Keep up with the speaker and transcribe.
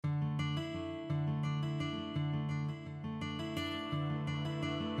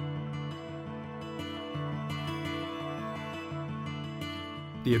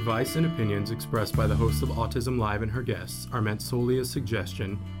The advice and opinions expressed by the host of Autism Live and her guests are meant solely as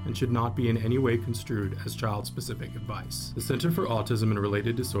suggestion and should not be in any way construed as child-specific advice. The Center for Autism and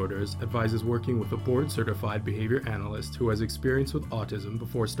Related Disorders advises working with a board-certified behavior analyst who has experience with autism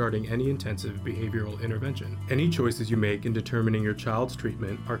before starting any intensive behavioral intervention. Any choices you make in determining your child's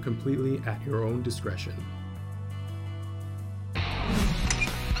treatment are completely at your own discretion.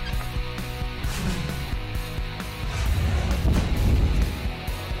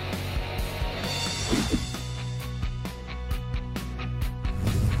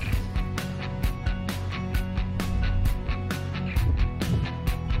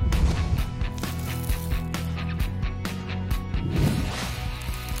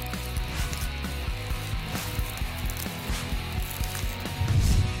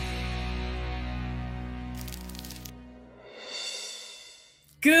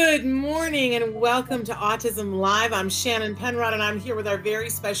 Good morning and welcome to Autism Live. I'm Shannon Penrod and I'm here with our very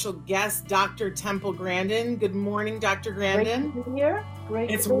special guest, Dr. Temple Grandin. Good morning, Dr. Grandin. Great to be here.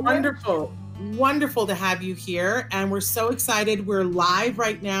 It's wonderful. Wonderful to have you here. And we're so excited. We're live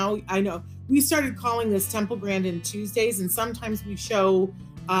right now. I know we started calling this Temple Grandin Tuesdays, and sometimes we show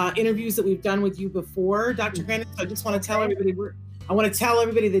interviews that we've done with you before, Dr. Grandin. So I just want to tell everybody I want to tell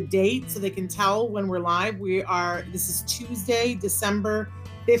everybody the date so they can tell when we're live. This is Tuesday, December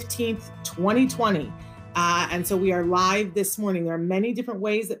 15th, 2020. And so we are live this morning. There are many different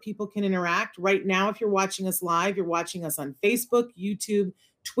ways that people can interact. Right now, if you're watching us live, you're watching us on Facebook, YouTube,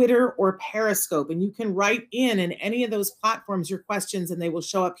 Twitter, or Periscope. And you can write in any of those platforms your questions and they will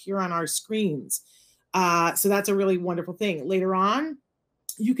show up here on our screens. So that's a really wonderful thing. Later on,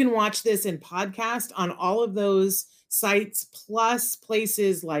 you can watch this in podcast on all of those sites, plus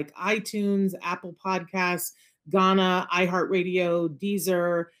places like iTunes, Apple Podcasts, Ghana, iHeartRadio,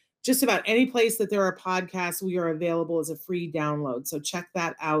 Deezer, just about any place that there are podcasts, we are available as a free download. So check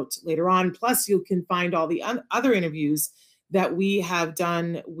that out later on. Plus, you can find all the other interviews that we have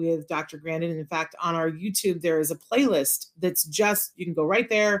done with Dr. Grandin. In fact, on our YouTube, there is a playlist that's you can go right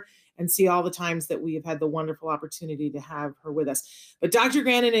there and see all the times that we have had the wonderful opportunity to have her with us. But Dr.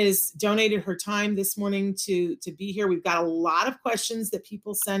 Grandin has donated her time this morning to be here. We've got a lot of questions that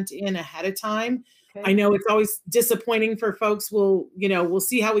people sent in ahead of time. Okay. I know it's always disappointing for folks. We'll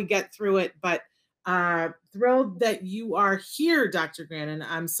see how we get through it, but thrilled that you are here, Dr. Grandin.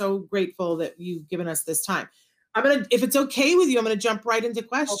 I'm so grateful that you've given us this time. If it's okay with you, I'm going to jump right into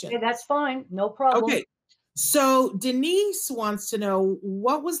questions. Okay, that's fine. No problem. Okay. So Denise wants to know,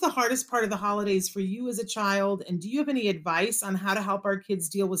 what was the hardest part of the holidays for you as a child? And do you have any advice on how to help our kids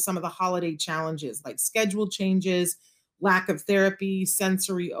deal with some of the holiday challenges, like schedule changes, lack of therapy,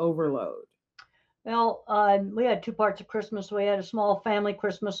 sensory overload? Well, we had two parts of Christmas. We had a small family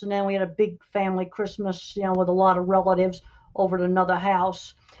Christmas, and then we had a big family Christmas, with a lot of relatives over at another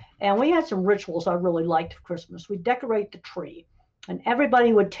house. And we had some rituals I really liked for Christmas. We'd decorate the tree, and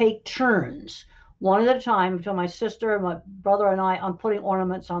everybody would take turns, one at a time, between my sister, my brother, and I, on putting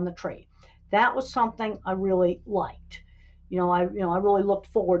ornaments on the tree. That was something I really liked. I really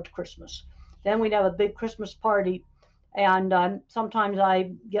looked forward to Christmas. Then we'd have a big Christmas party. And sometimes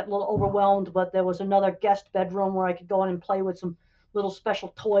I get a little overwhelmed, but there was another guest bedroom where I could go in and play with some little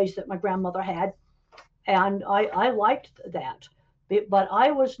special toys that my grandmother had. And I liked that. But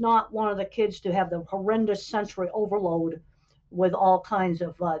I was not one of the kids to have the horrendous sensory overload with all kinds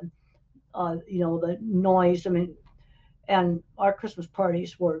of, the noise. And our Christmas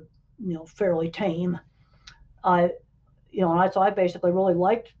parties were, fairly tame. And so I basically really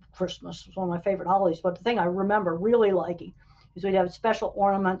liked Christmas. It was one of my favorite holidays. But the thing I remember really liking is we'd have special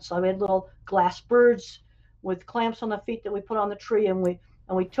ornaments. We had little glass birds with clamps on the feet that we put on the tree, and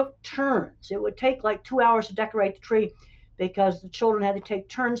we took turns. It would take like 2 hours to decorate the tree because the children had to take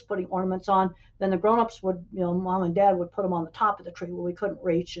turns putting ornaments on. Then the grown-ups would, mom and dad would put them on the top of the tree where we couldn't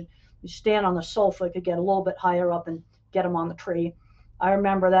reach, and we stand on the sofa, could get a little bit higher up and get them on the tree. I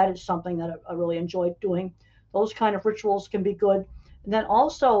remember that is something that I really enjoyed doing. Those kind of rituals can be good. And then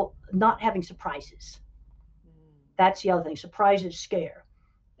also not having surprises. That's the other thing. Surprises scare.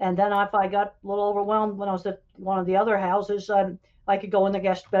 And then if I got a little overwhelmed when I was at one of the other houses, I could go in the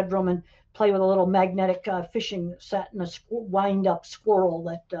guest bedroom and play with a little magnetic fishing set and a wind-up squirrel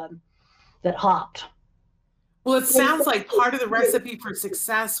that hopped. Well, it sounds like part of the recipe for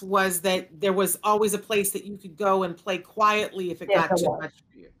success was that there was always a place that you could go and play quietly if it got too much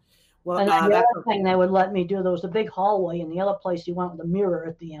for you. Well, and the other thing they would let me do, there was a big hallway, and the other place you went with a mirror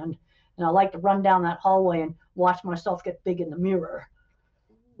at the end. And I like to run down that hallway and watch myself get big in the mirror.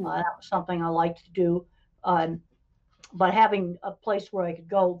 That was something I liked to do. But having a place where I could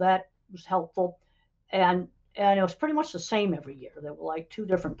go, that was helpful. And and it was pretty much the same every year. There were like 2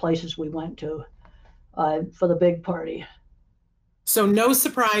 different places we went to for the big party. So no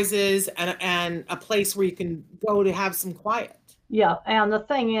surprises and a place where you can go to have some quiet. Yeah, and the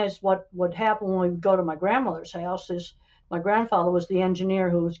thing is, what would happen when we would go to my grandmother's house is my grandfather was the engineer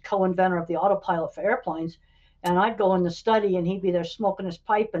who was co-inventor of the autopilot for airplanes, and I'd go in the study and he'd be there smoking his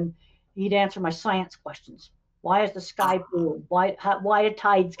pipe and he'd answer my science questions. Why is the sky blue? Why do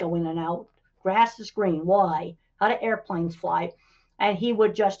tides go in and out? Grass is green. Why? How do airplanes fly? And he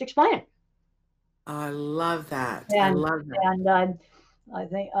would just explain it. I love that. And, I love that. And I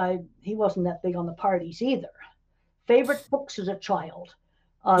think he wasn't that big on the parties either. Favorite books as a child.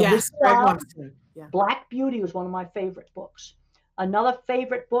 Yes, Greg wants to. Yeah. Black Beauty was one of my favorite books. Another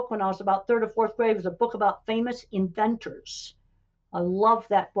favorite book when I was about 3rd or 4th grade was a book about famous inventors. I loved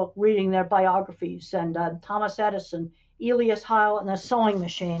that book, reading their biographies, and Thomas Edison, Elias Howe, and the sewing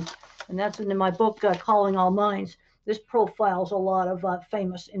machine. And that's in my book, Calling All Minds. This profiles a lot of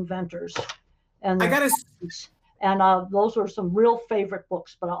famous inventors. And I gotta. And those were some real favorite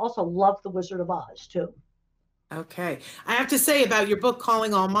books, but I also love The Wizard of Oz too. Okay. I have to say about your book,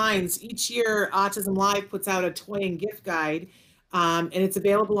 Calling All Minds, each year Autism Live puts out a toy and gift guide, and it's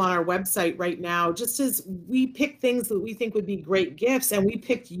available on our website right now, just as we pick things that we think would be great gifts. And we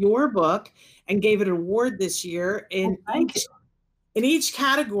picked your book and gave it an award this year. In each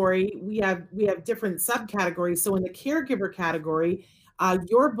category, we have different subcategories. So in the caregiver category,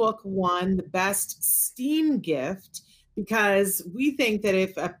 your book won the best STEAM gift, because we think that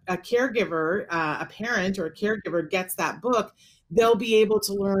if a caregiver, a parent or a caregiver gets that book, they'll be able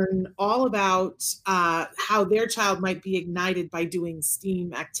to learn all about how their child might be ignited by doing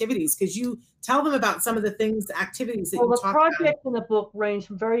STEAM activities. Because you tell them about some of the activities that you talk about. Well, the projects in the book range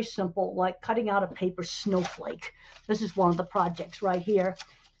from very simple, like cutting out a paper snowflake. This is one of the projects right here.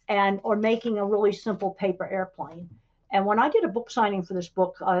 Or making a really simple paper airplane. And when I did a book signing for this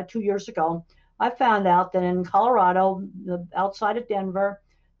book 2 years ago, I found out that in Colorado, outside of Denver,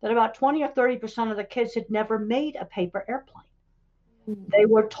 that about 20 or 30% of the kids had never made a paper airplane. They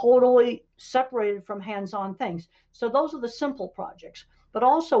were totally separated from hands-on things. So those are the simple projects. But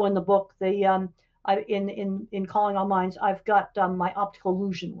also in the book, in Calling All Minds, I've got my optical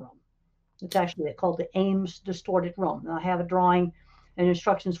illusion room. It's actually called the Ames Distorted Room. And I have a drawing and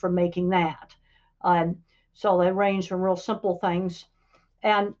instructions for making that. So they range from real simple things.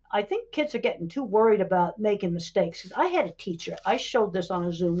 And I think kids are getting too worried about making mistakes. I had a teacher. I showed this on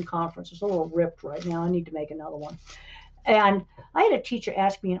a Zoom conference. It's a little ripped right now. I need to make another one. And I had a teacher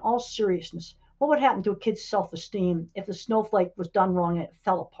ask me in all seriousness, what would happen to a kid's self-esteem if the snowflake was done wrong and it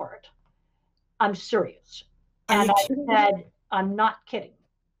fell apart? I'm serious. And I said, I'm not kidding.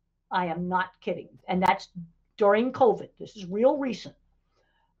 I am not kidding. And that's during COVID. This is real recent.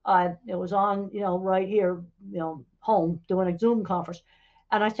 It was on, right here, home doing a Zoom conference.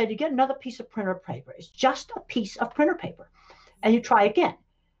 And I said, you get another piece of printer paper. It's just a piece of printer paper. And you try again.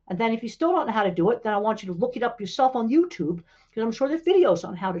 And then if you still don't know how to do it, then I want you to look it up yourself on YouTube, because I'm sure there's videos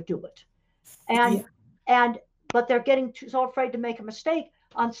on how to do it. But they're getting so afraid to make a mistake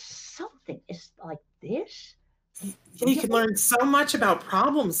on something is like this. You can learn so much about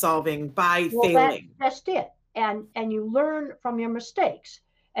problem solving by failing. That's it. And you learn from your mistakes,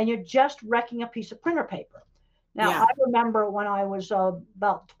 and you're just wrecking a piece of printer paper. Now, I remember when I was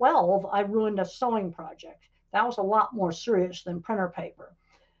about 12, I ruined a sewing project. That was a lot more serious than printer paper.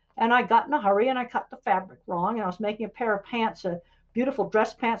 And I got in a hurry and I cut the fabric wrong. And I was making a pair of pants, a beautiful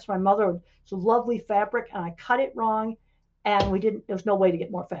dress pants for my mother. It's a lovely fabric. And I cut it wrong. And there was no way to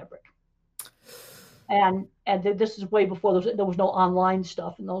get more fabric. And this is way before there was no online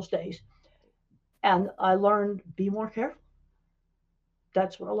stuff in those days. And I learned, be more careful.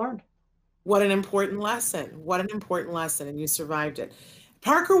 That's what I learned. What an important lesson. What an important lesson. And you survived it.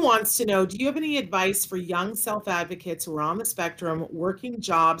 Parker wants to know, do you have any advice for young self-advocates who are on the spectrum, working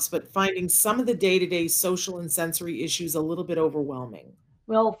jobs, but finding some of the day-to-day social and sensory issues a little bit overwhelming?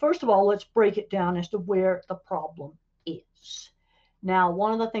 Well, first of all, let's break it down as to where the problem is. Now,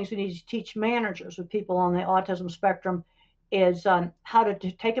 one of the things we need to teach managers with people on the autism spectrum is how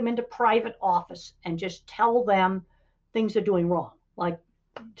to take them into private office and just tell them things they're doing wrong, like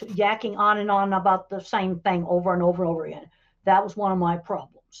yakking on and on about the same thing over and over and over again. That was one of my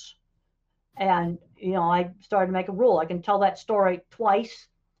problems. And, I started to make a rule. I can tell that story twice,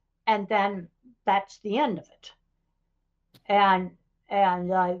 and then that's the end of it. And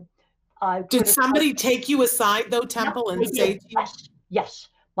I did somebody take you aside, though, Temple, and say to you? Yes.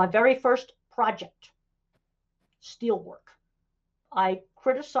 My very first project, steelwork. I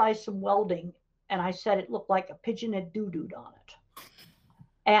criticized some welding, and I said it looked like a pigeon had doo-dooed on it.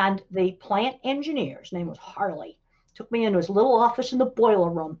 And the plant engineer's name was Harley, took me into his little office in the boiler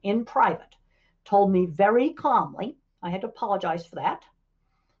room in private, told me very calmly, I had to apologize for that.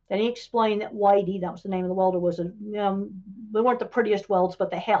 Then he explained that Whitey, that was the name of the welder, was they weren't the prettiest welds, but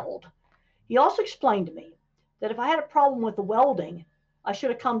they held. He also explained to me that if I had a problem with the welding, I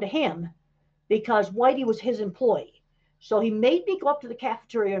should have come to him because Whitey was his employee. So he made me go up to the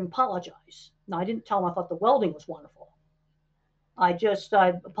cafeteria and apologize. Now, I didn't tell him I thought the welding was wonderful. I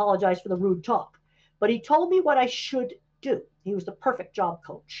apologized for the rude talk. But he told me what I should do. He was the perfect job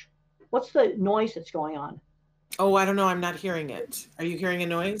coach. What's the noise that's going on? Oh, I don't know. I'm not hearing it. Are you hearing a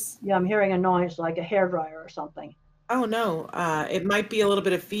noise? Yeah, I'm hearing a noise like a hairdryer or something. Oh, no. It might be a little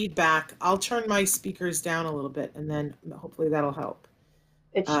bit of feedback. I'll turn my speakers down a little bit, and then hopefully that'll help.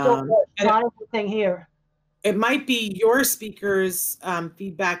 It's still not anything here. It might be your speakers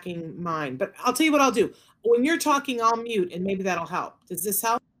feedbacking mine, but I'll tell you what I'll do. When you're talking, I'll mute, and maybe that'll help. Does this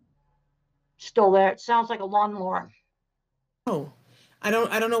help? Still there. It sounds like a lawnmower. Oh, I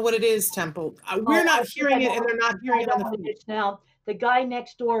don't know what it is, Temple. We're not hearing it, and they're not hearing it on the feed. Now, the guy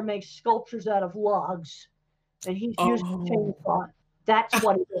next door makes sculptures out of logs, and he's using a chainsaw. That's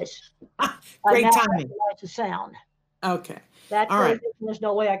what it is. Great timing. That's the sound. Okay. That's all right. There's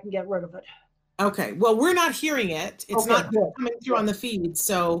no way I can get rid of it. Okay. Well, we're not hearing it. It's not coming through on the feed,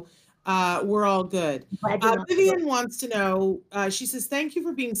 so we're all good. Vivian wants to know, she says, thank you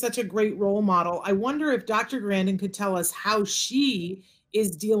for being such a great role model. I wonder if Dr. Grandin could tell us how she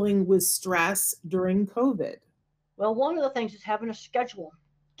is dealing with stress during COVID. Well, one of the things is having a schedule.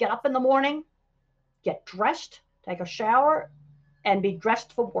 Get up in the morning, get dressed, take a shower, and be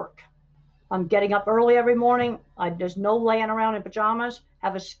dressed for work. I'm getting up early every morning. There's no laying around in pajamas.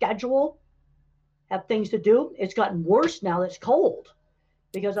 Have a schedule, have things to do. It's gotten worse now that it's cold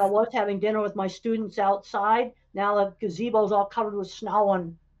because I was having dinner with my students outside. Now the gazebo's all covered with snow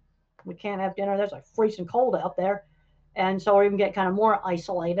and we can't have dinner. There's like freezing cold out there. And so we're even getting kind of more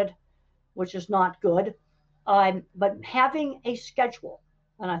isolated, which is not good. But having a schedule,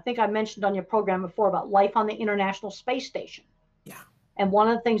 and I think I mentioned on your program before about life on the International Space Station. Yeah. And one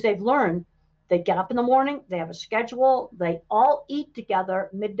of the things they've learned, they get up in the morning, they have a schedule, they all eat together,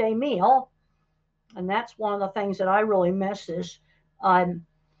 midday meal. And that's one of the things that I really miss is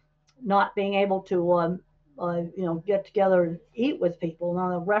not being able to, get together and eat with people. Now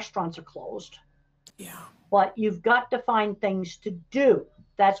the restaurants are closed. Yeah. But you've got to find things to do.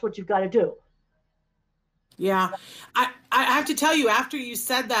 That's what you've got to do. Yeah. I have to tell you, after you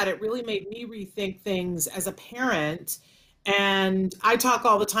said that, it really made me rethink things as a parent. And I talk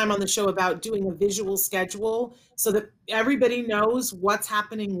all the time on the show about doing a visual schedule so that everybody knows what's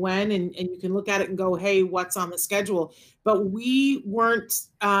happening when, and you can look at it and go, hey, what's on the schedule? But we weren't,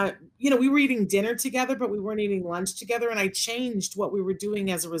 we were eating dinner together, but we weren't eating lunch together. And I changed what we were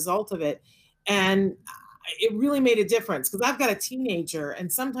doing as a result of it. And it really made a difference because I've got a teenager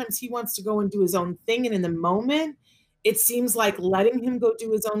and sometimes he wants to go and do his own thing. And in the moment, it seems like letting him go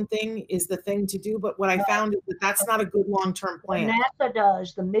do his own thing is the thing to do. But what I found is that that's not a good long-term plan. NASA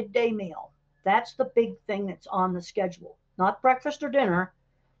does the midday meal. That's the big thing that's on the schedule, not breakfast or dinner.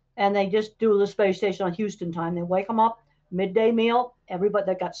 And they just do the space station on Houston time. They wake them up, midday meal. Everybody,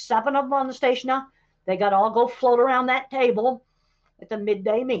 they've got 7 of them on the station now. They got to all go float around that table at the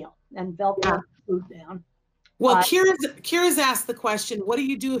midday meal and they'll put food down. Well, Kira's asked the question, what do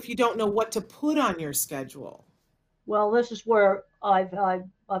you do if you don't know what to put on your schedule? Well, this is where I've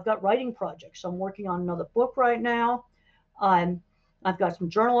got writing projects. I'm working on another book right now. I've got some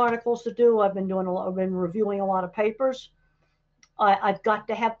journal articles to do. I've been reviewing a lot of papers. I've got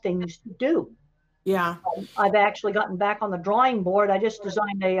to have things to do. Yeah. I've actually gotten back on the drawing board. I just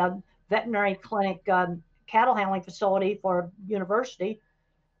designed a veterinary clinic cattle handling facility for a university.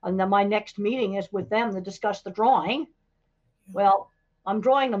 And then my next meeting is with them to discuss the drawing. Well, I'm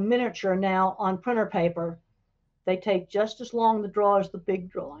drawing a miniature now on printer paper. They take just as long to draw as the big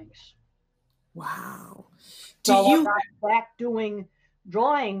drawings. Wow. I'm back doing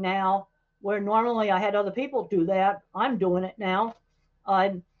drawing now, where normally I had other people do that. I'm doing it now.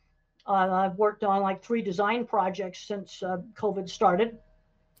 I've worked on like 3 design projects since COVID started.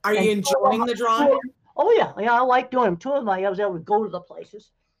 Are you enjoying the drawing? Oh yeah, I like doing them. 2 of them I was able to go to the places,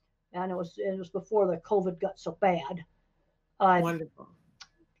 and it was before the COVID got so bad. Wonderful.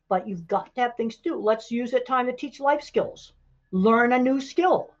 But you've got to have things to do. Let's use that time to teach life skills. Learn a new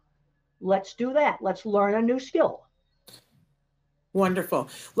skill. Let's do that. Let's learn a new skill. Wonderful.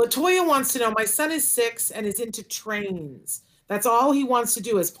 Latoya wants to know, my son is 6 and is into trains. That's all he wants to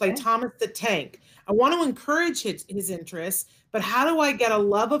do is play Thomas the Tank. I want to encourage his interests, but how do I get a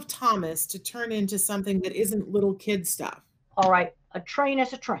love of Thomas to turn into something that isn't little kid stuff? All right, a train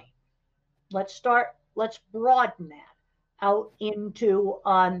is a train. Let's broaden that out into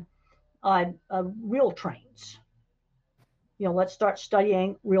real trains. Let's start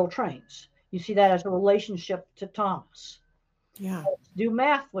studying real trains. You see that as a relationship to Thomas. Yeah. Let's do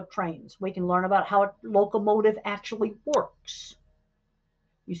math with trains. We can learn about how a locomotive actually works.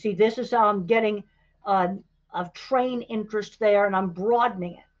 You see, this is how I'm getting a train interest there, and I'm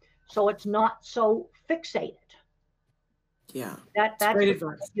broadening it so it's not so fixated. Yeah. That's great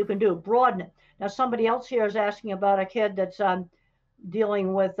advice. you can do. Broaden it. Now, somebody else here is asking about a kid that's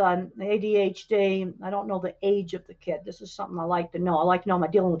dealing with ADHD. I don't know the age of the kid. This is something I like to know. I like to know, am I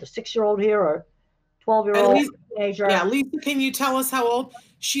dealing with a 6-year-old here or 12-year-old teenager? Yeah, Lisa, can you tell us how old?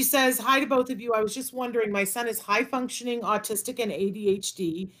 She says, hi to both of you. I was just wondering, my son is high functioning, autistic, and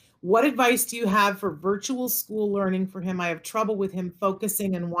ADHD. What advice do you have for virtual school learning for him? I have trouble with him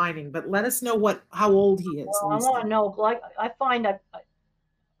focusing and whining, but let us know how old he is. Well, I want to know, like, I find that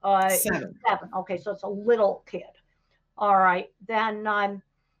 7. Okay, so it's a little kid. All right, then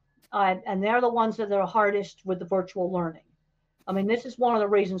and they're the ones that are hardest with the virtual learning. I mean, this is one of the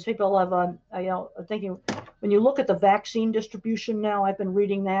reasons people have, thinking, when you look at the vaccine distribution now, I've been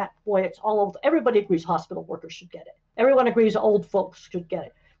reading that, boy, it's all over. Everybody agrees hospital workers should get it. Everyone agrees old folks should get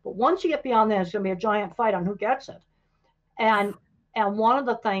it. But once you get beyond that, it's going to be a giant fight on who gets it. And one of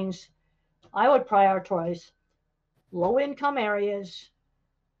the things I would prioritize, low-income areas,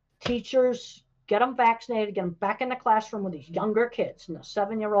 teachers, get them vaccinated, get them back in the classroom with these younger kids. And the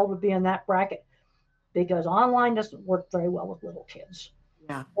 7-year-old would be in that bracket, because online doesn't work very well with little kids.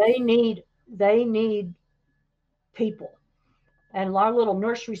 Yeah. They need people. And our little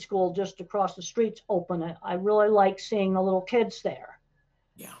nursery school just across the street's open. I really like seeing the little kids there.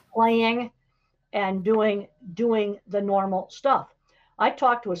 Yeah. Playing and doing the normal stuff. I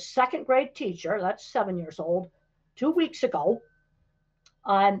talked to a 2nd grade teacher, that's 7 years old, 2 weeks ago.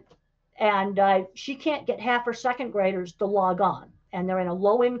 And she can't get half her 2nd graders to log on. And they're in a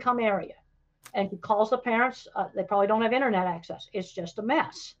low income area. And he calls the parents. They probably don't have internet access. It's just a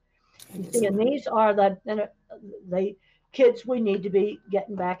mess. And these are the kids we need to be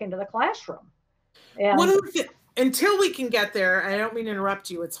getting back into the classroom. And until we can get there, I don't mean to interrupt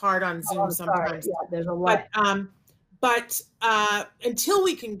you. It's hard on Zoom sometimes. Yeah, there's a lot. But until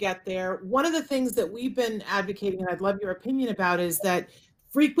we can get there, one of the things that we've been advocating, and I'd love your opinion about, is that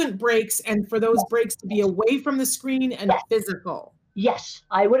frequent breaks, and for those breaks to be away from the screen and physical. Yes,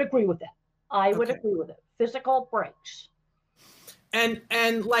 I would agree with that. I would agree with it. Physical breaks. And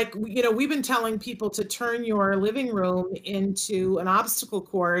like, we've been telling people to turn your living room into an obstacle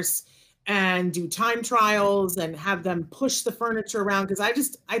course and do time trials and have them push the furniture around. Because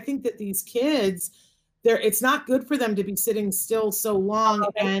I think that these kids, it's not good for them to be sitting still so long.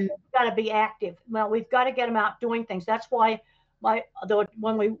 And we've got to be active. Well, we've got to get them out doing things. That's why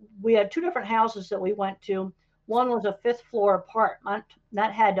when we had 2 different houses that we went to. One was a 5th floor apartment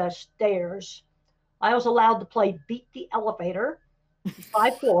that had stairs. I was allowed to play Beat the Elevator,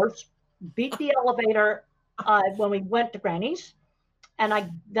 5 floors, Beat the Elevator when we went to Granny's. And I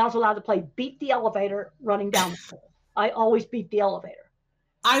was allowed to play Beat the Elevator running down the stairs. I always beat the elevator.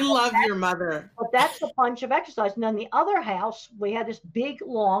 I love your mother. But that's a bunch of exercise. And then the other house, we had this big,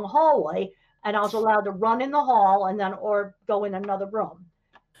 long hallway, and I was allowed to run in the hall or go in another room.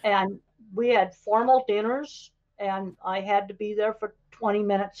 And we had formal dinners, and I had to be there for 20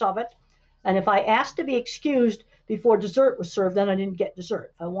 minutes of it. And if I asked to be excused before dessert was served, then I didn't get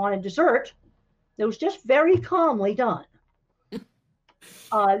dessert. If I wanted dessert, it was just very calmly done.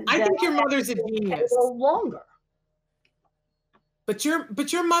 I think your mother's a genius. A little longer. But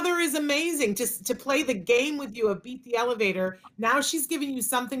your mother is amazing to play the game with you of Beat the Elevator. Now she's giving you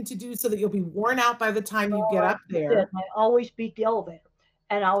something to do so that you'll be worn out by the time you get up there. I always beat the elevator.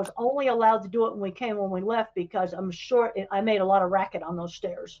 And I was only allowed to do it when we left, because I'm sure I made a lot of racket on those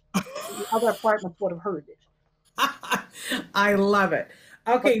stairs. The other apartments would have heard it. I love it.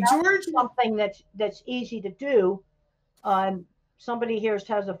 Okay, George. Something that's easy to do. Somebody here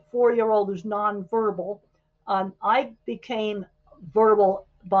has a 4-year-old who's nonverbal. I became verbal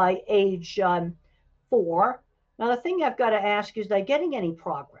by age 4. Now, the thing I've got to ask is, they getting any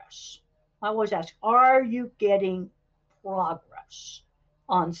progress? I always ask, are you getting progress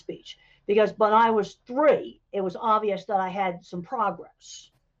on speech? Because when I was 3, it was obvious that I had some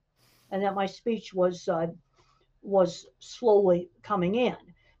progress and that my speech was slowly coming in.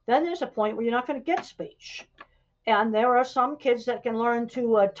 Then there's a point where you're not going to get speech. And there are some kids that can learn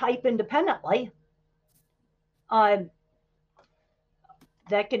to type independently. And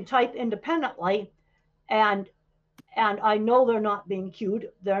I know they're not being cued.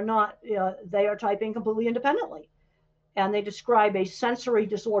 They're not. They are typing completely independently. and they describe a sensory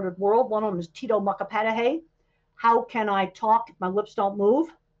disordered world. One of them is Tito Mukapatahay. How can I talk if my lips don't move?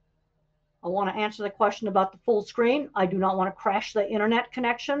 I want to answer the question about the full screen. I do not want to crash the internet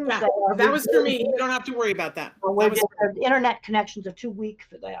connections. Yeah, that was for me. You don't have to worry about that. The internet connections are too weak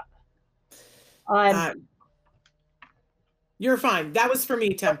for that. You're fine. That was for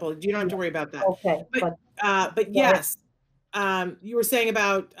me, Temple. You don't have to worry about that. Okay. But yes, you were saying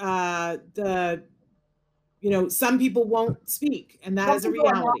about some people won't speak, and that is a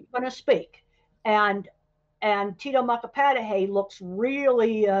reality. Some people are not going to speak. And Tito Mukapatahay looks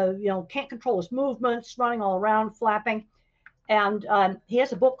really, can't control his movements, running all around, flapping. And he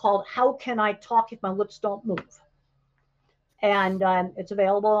has a book called How Can I Talk If My Lips Don't Move? And it's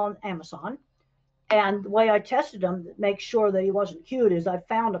available on Amazon. And the way I tested him to make sure that he wasn't cute is I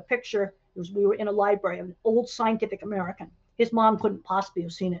found a picture. We were in a library of an old Scientific American. His mom couldn't possibly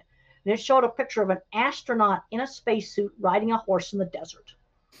have seen it. And it showed a picture of an astronaut in a spacesuit riding a horse in the desert.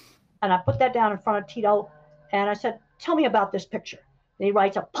 And I put that down in front of Tito, and I said, tell me about this picture. And he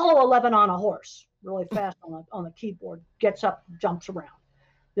writes Apollo 11 on a horse, really fast on the keyboard, gets up, jumps around.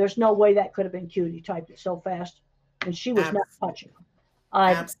 There's no way that could have been cute. He typed it so fast. And she was not touching him.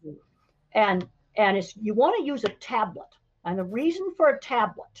 Absolutely. And you want to use a tablet. And the reason for a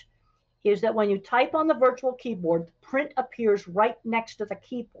tablet is that when you type on the virtual keyboard, the print appears right next to the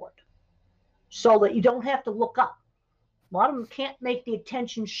keyboard so that you don't have to look up. A lot of them can't make the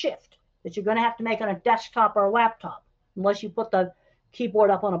attention shift that you're going to have to make on a desktop or a laptop unless you put the keyboard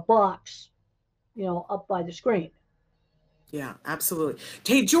up on a box, up by the screen. Yeah, absolutely.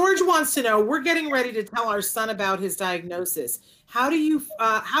 Hey, George wants to know, we're getting ready to tell our son about his diagnosis. How did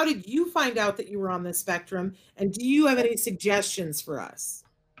you find out that you were on the spectrum? And do you have any suggestions for us?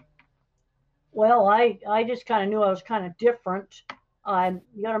 Well, I just kind of knew I was kind of different. You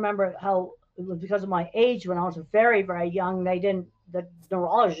got to remember how, because of my age, when I was very, very young, the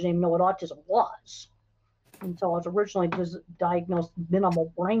neurologist didn't even know what autism was. And so I was originally diagnosed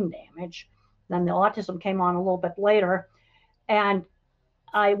minimal brain damage. Then the autism came on a little bit later. And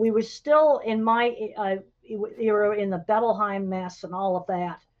we were still in my era in the Bettelheim mess and all of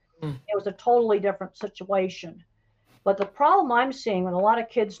that. It was a totally different situation. But the problem I'm seeing with a lot of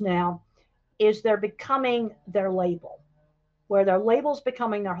kids now is they're becoming their label, where their label's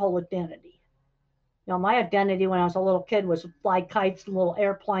becoming their whole identity. My identity when I was a little kid was fly kites and little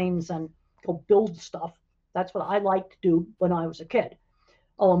airplanes and go build stuff. That's what I liked to do when I was a kid.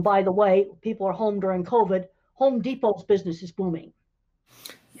 Oh, and by the way, people are home during COVID. Home Depot's business is booming.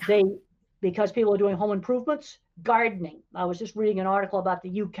 Yeah. Because people are doing home improvements, gardening. I was just reading an article about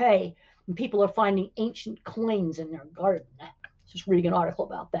the UK, and people are finding ancient coins in their garden. Just reading an article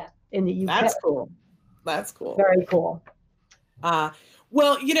about that in the UK. That's cool. That's cool. Very cool.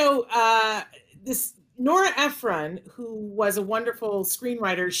 This Nora Ephron, who was a wonderful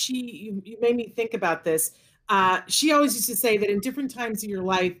screenwriter, you made me think about this. She always used to say that in different times of your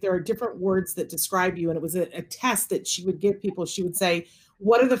life, there are different words that describe you. And it was a test that she would give people. She would say,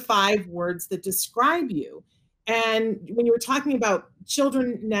 what are the 5 words that describe you? And when you were talking about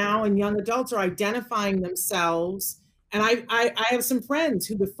children now and young adults are identifying themselves, and I have some friends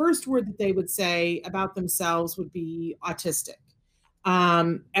who the first word that they would say about themselves would be autistic.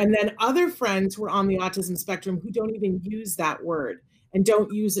 And then other friends who are on the autism spectrum who don't even use that word and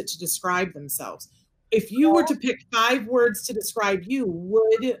don't use it to describe themselves. If you were to pick 5 words to describe you,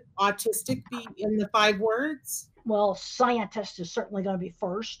 would autistic be in the 5 words? Well, scientist is certainly going to be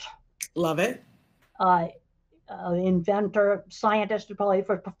first. Love it. Inventor, scientist would probably be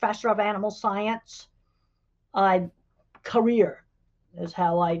for professor of animal science. Career is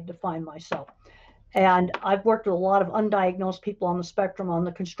how I define myself. And I've worked with a lot of undiagnosed people on the spectrum on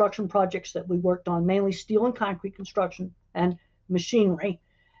the construction projects that we worked on, mainly steel and concrete construction and machinery.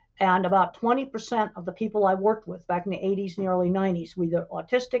 And about 20% of the people I worked with back in the 80s and the early 90s were either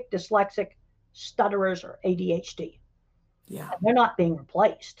autistic, dyslexic, stutterers, or ADHD. Yeah. And they're not being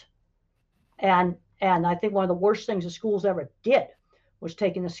replaced. And I think one of the worst things the schools ever did was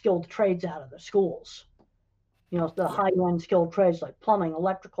taking the skilled trades out of the schools. The high-end skilled trades like plumbing,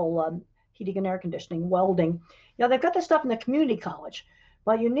 electrical, heating and air conditioning, welding. They've got this stuff in the community college,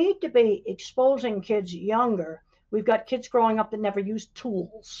 but you need to be exposing kids younger. We've got kids growing up that never used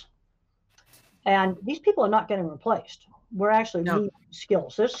tools. And these people are not getting replaced. We're actually losing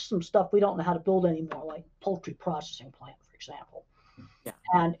skills. There's some stuff we don't know how to build anymore, like poultry processing plant, for example. Yeah.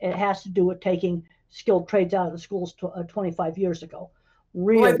 And it has to do with taking skilled trades out of the schools 25 years ago.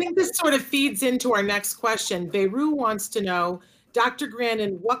 Really. Well, I think this sort of feeds into our next question. Beru wants to know, Dr.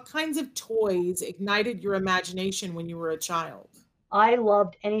 Grandin, what kinds of toys ignited your imagination when you were a child? I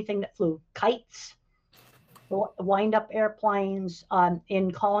loved anything that flew. Kites, wind up airplanes.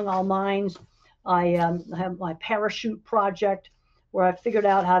 In Calling All Minds, I have my parachute project where I figured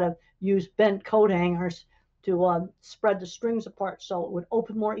out how to use bent coat hangers to spread the strings apart so it would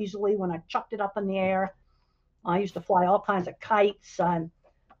open more easily when I chucked it up in the air. I used to fly all kinds of kites.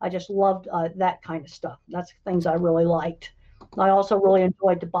 I just loved that kind of stuff. That's things I really liked. I also really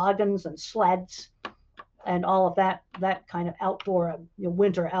enjoyed toboggans and sleds and all of that kind of outdoor,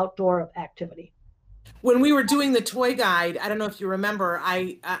 winter outdoor activity. When we were doing the toy guide, I don't know if you remember,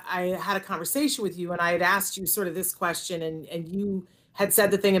 I had a conversation with you and I had asked you sort of this question, and you had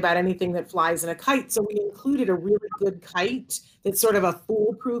said the thing about anything that flies in a kite. So we included a really good kite that's sort of a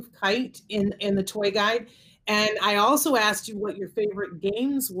foolproof kite in the toy guide. And I also asked you what your favorite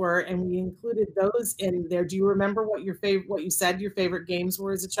games were, and we included those in there. Do you remember what you said your favorite games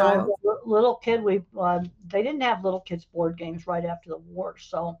were as a child? Little kid, they didn't have little kids board games right after the war,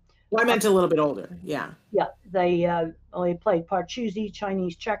 so. Well, I meant a little bit older. Yeah. Yeah, they played Parcheesi,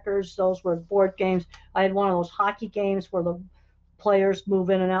 Chinese checkers. Those were board games. I had one of those hockey games where the players move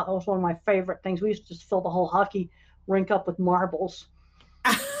in and out. That was one of my favorite things. We used to just fill the whole hockey rink up with marbles.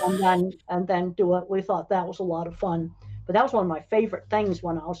 and then do it. We thought that was a lot of fun. But that was one of my favorite things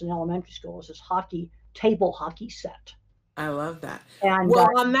when I was in elementary school, was this table hockey set. I love that. And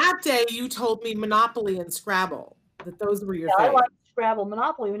on that day, you told me Monopoly and Scrabble, that those were your favorite. I liked Scrabble.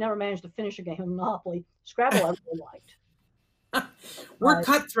 Monopoly, we never managed to finish a game of Monopoly. Scrabble, I really liked. We're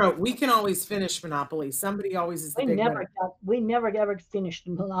cutthroat. We can always finish Monopoly. Somebody always is the big winner. We never ever finished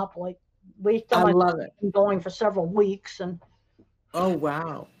Monopoly. I love it. Going for several weeks. Oh,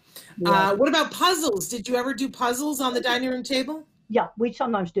 wow. Yeah. What about puzzles? Did you ever do puzzles on the dining room table? Yeah, we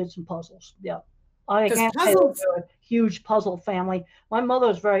sometimes did some puzzles. Yeah. Puzzles, a huge puzzle family. My mother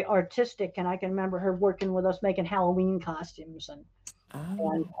was very artistic, and I can remember her working with us making Halloween costumes and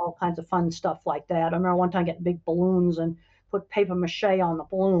all kinds of fun stuff like that. I remember one time getting big balloons and put paper mache on the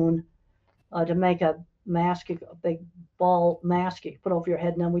balloon to make a mask, a big ball mask you put over your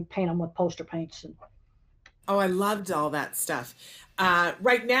head, and then we'd paint them with poster paints. Oh, I loved all that stuff.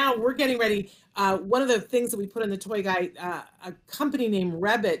 Right now, we're getting ready. One of the things that we put in the toy guide, a company named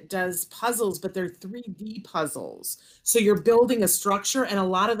Rebbit does puzzles, but they're 3D puzzles. So you're building a structure, and a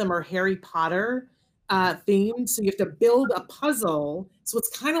lot of them are Harry Potter themed. So you have to build a puzzle. So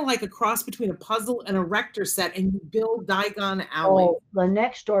it's kind of like a cross between a puzzle and a Rector set, and you build Diagon Alley. Oh, the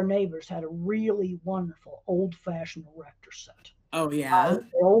next door neighbors had a really wonderful old-fashioned Rector set. Oh, yeah. The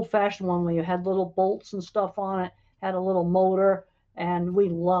old-fashioned one where you had little bolts and stuff on it, had a little motor, and we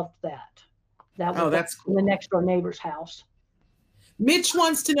loved that. That's cool. In the next door neighbor's house. Mitch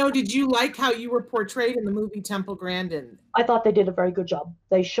wants to know, did you like how you were portrayed in the movie Temple Grandin? I thought they did a very good job.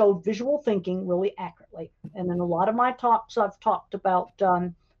 They showed visual thinking really accurately. And in a lot of my talks, I've talked about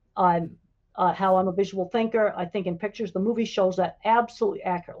how I'm a visual thinker. I think in pictures, the movie shows that absolutely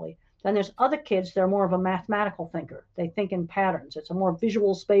accurately. Then there's other kids that are more of a mathematical thinker. They think in patterns. It's a more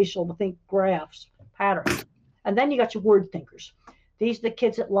visual, spatial, to think graphs, patterns. And then you got your word thinkers. These are the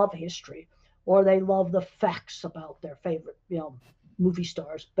kids that love history, or they love the facts about their favorite, movie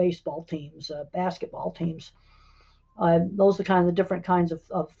stars, baseball teams, basketball teams. Those are kind of the different kinds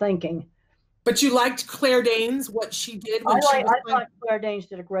of thinking. But you liked Claire Danes, what she did when I thought Claire Danes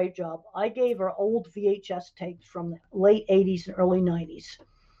did a great job. I gave her old VHS tapes from the late 80s and early 90s.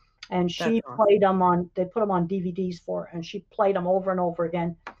 And she played them they put them on DVDs for her, and she played them over and over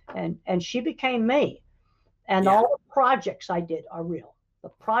again. And she became me. And all the projects I did are real. The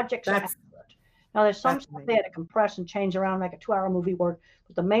projects are accurate. Now, there's some stuff they had to compress and change around, make a 2-hour movie work.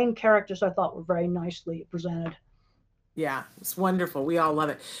 But the main characters I thought were very nicely presented. Yeah, it's wonderful. We all love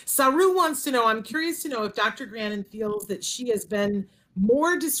it. Saru wants to know, I'm curious to know if Dr. Grandin feels that she has been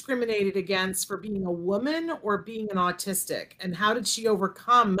more discriminated against for being a woman or being an autistic, and how did she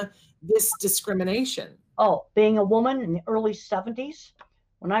overcome this discrimination? Oh, being a woman in the early 70s,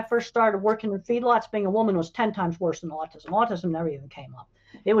 when I first started working in feedlots, being a woman was 10 times worse than autism. Autism never even came up.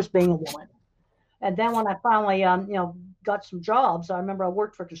 It was being a woman. And then when I finally, got some jobs, I remember I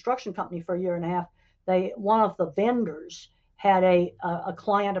worked for a construction company for a year and a half. One of the vendors had a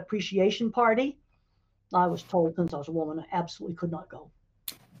client appreciation party. I was told since I was a woman, I absolutely could not go.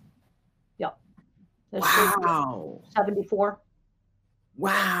 Yeah. Wow. 74.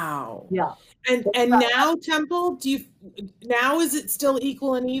 Wow. Yeah. And now, Temple, is it still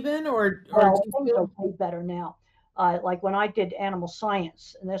equal and even, or well, things are way better now. Like when I did animal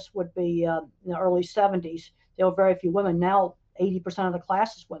science, and this would be in the early 70s, there were very few women. Now 80% of the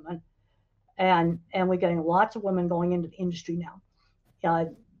class is women. And we're getting lots of women going into the industry now.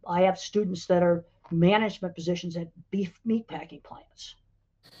 I have students that are management positions at beef meat packing plants.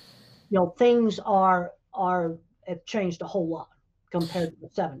 Things are have changed a whole lot compared to the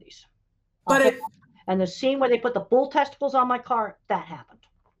 70s. But and the scene where they put the bull testicles on my car, that happened.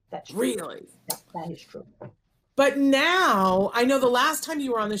 That's true. Really? That is true. But now, I know the last time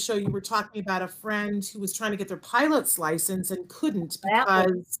you were on the show, you were talking about a friend who was trying to get their pilot's license and couldn't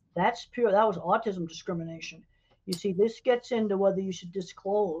because... That was autism discrimination. You see, this gets into whether you should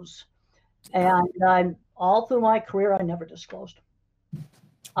disclose. And all through my career, I never disclosed.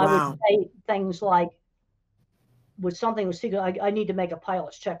 I would say things like, with something was secret, I need to make a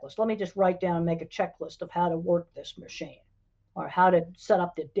pilot's checklist. Let me just write down and make a checklist of how to work this machine or how to set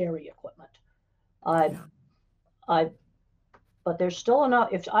up the dairy equipment. But there's still enough.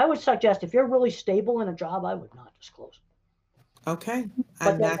 If I would suggest, if you're really stable in a job, I would not disclose. Okay.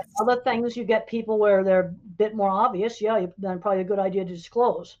 But then other things, you get people where they're a bit more obvious. Yeah, then probably a good idea to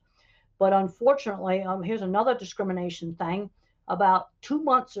disclose. But unfortunately, here's another discrimination thing. About 2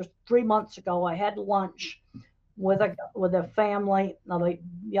 months or 3 months ago, I had lunch with a family of a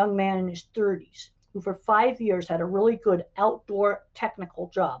young man in his 30s who for 5 years had a really good outdoor technical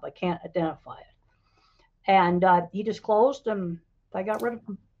job. I can't identify it. And he disclosed, and I got rid of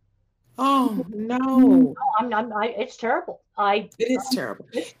him. Oh no! It's terrible. It is terrible,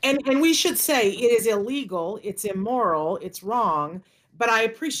 and we should say it is illegal. It's immoral. It's wrong. But I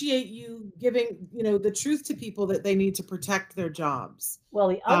appreciate you giving the truth to people that they need to protect their jobs. Well,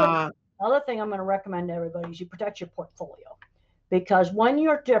 the other thing I'm going to recommend to everybody is you protect your portfolio, because when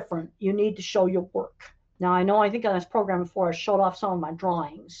you're different, you need to show your work. Now, I think on this program before I showed off some of my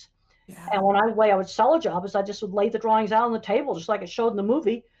drawings. Yeah. And the way I would sell a job is I just would lay the drawings out on the table, just like it showed in the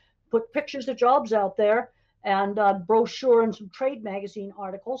movie, put pictures of jobs out there and brochure and some trade magazine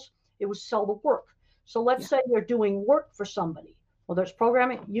articles. It would sell the work. So let's say you're doing work for somebody. Well, there's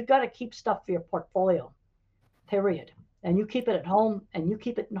programming. You got to keep stuff for your portfolio, period. And you keep it at home and you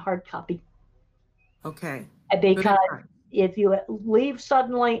keep it in hard copy. Okay. Because if you leave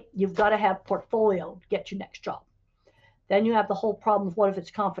suddenly, you've got to have portfolio to get your next job. Then you have the whole problem of what if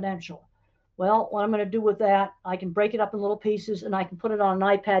it's confidential? Well, what I'm going to do with that, I can break it up in little pieces and I can put it on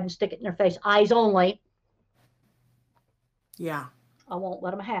an iPad and stick it in their face, eyes only. Yeah. I won't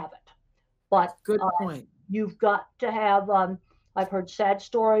let them have it. But good point. You've got to have, I've heard sad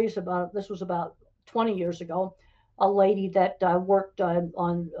stories about, this was about 20 years ago, a lady that worked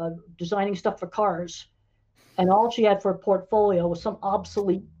on designing stuff for cars. And all she had for a portfolio was some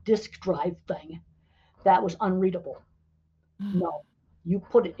obsolete disk drive thing that was unreadable. No, you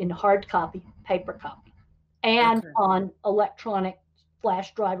put it in hard copy, paper copy, and on electronic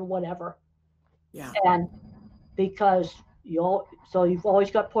flash drive or whatever. Yeah. And because you've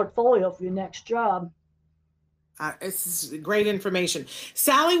always got portfolio for your next job. It's great information.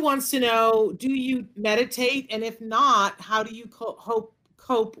 Sally wants to know, do you meditate? And if not, how do you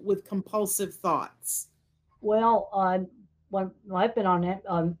cope with compulsive thoughts? Well, when I've been on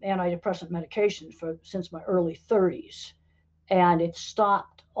antidepressant medication since my early 30s, and it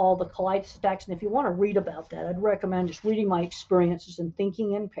stopped all the colitis attacks. And if you want to read about that, I'd recommend just reading my experiences and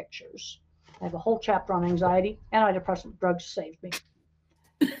thinking in pictures. I have a whole chapter on anxiety. Antidepressant drugs saved me.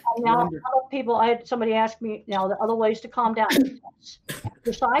 Now, other people, I had somebody ask me, now the other ways to calm down.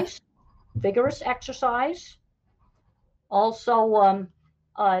 Exercise, vigorous exercise. Also,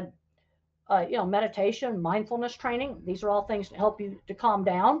 meditation, mindfulness training. These are all things to help you to calm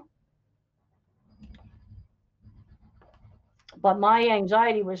down. But my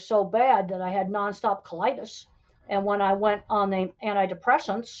anxiety was so bad that I had nonstop colitis. And when I went on the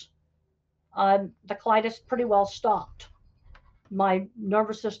antidepressants, the colitis pretty well stopped. My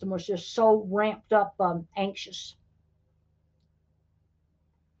nervous system was just so ramped up, anxious.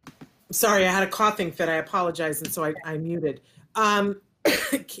 Sorry, I had a coughing fit. I apologize. And so I muted.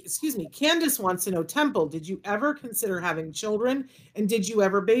 Excuse me. Candace wants to know, Temple, did you ever consider having children? And did you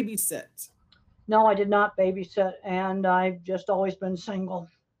ever babysit? No, I did not babysit, and I've just always been single.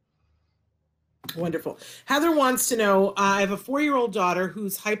 Wonderful. Heather wants to know, I have a 4-year-old daughter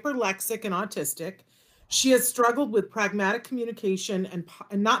who's hyperlexic and autistic. She has struggled with pragmatic communication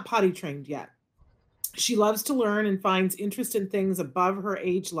and not potty trained yet. She loves to learn and finds interest in things above her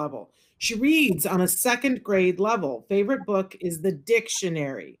age level. She reads on a 2nd grade level. Favorite book is The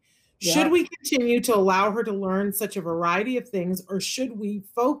Dictionary. Yeah. Should we continue to allow her to learn such a variety of things, or should we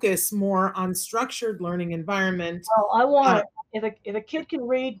focus more on structured learning environment? Well, I want if a kid can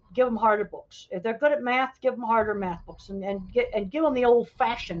read, give them harder books. If they're good at math, give them harder math books, and give them the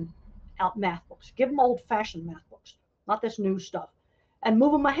old-fashioned math books. Give them old-fashioned math books, not this new stuff, and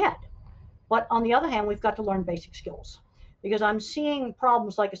move them ahead. But on the other hand, we've got to learn basic skills, because I'm seeing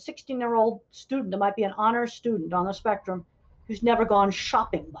problems like a 16-year-old student that might be an honors student on the spectrum who's never gone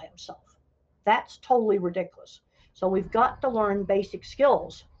shopping by himself. That's totally ridiculous. So we've got to learn basic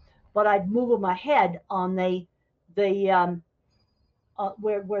skills, but I'd move them ahead on the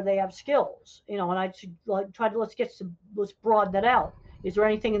where they have skills, and I'd like try to let's broaden that out. Is there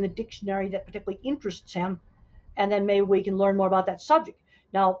anything in the dictionary that particularly interests him? And then maybe we can learn more about that subject.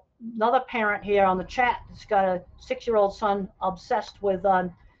 Now, another parent here on the chat that's got a 6-year-old son obsessed with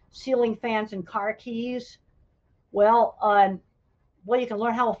ceiling fans and car keys. Well, you can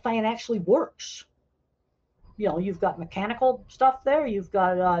learn how a fan actually works. You've got mechanical stuff there. You've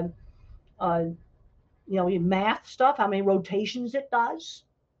got your math stuff, how many rotations it does.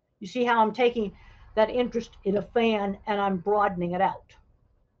 You see how I'm taking that interest in a fan and I'm broadening it out.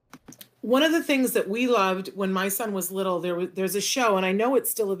 One of the things that we loved when my son was little, there's a show, and I know it's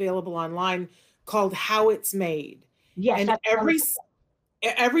still available online, called How It's Made. Yes. And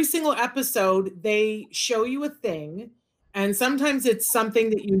every single episode, they show you a thing, and sometimes it's something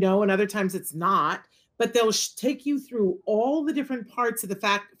that and other times it's not, but they'll take you through all the different parts of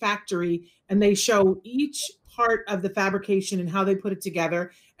the factory, and they show each part of the fabrication and how they put it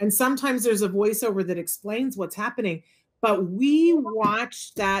together. And sometimes there's a voiceover that explains what's happening. But we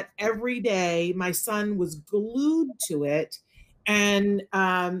watched that every day. My son was glued to it. And,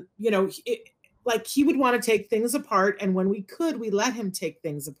 he would want to take things apart. And when we could, we let him take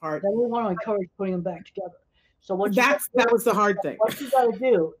things apart. Then we want to encourage putting them back together. So that was the hard thing. What you got to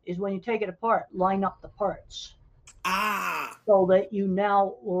do is when you take it apart, line up the parts. So that you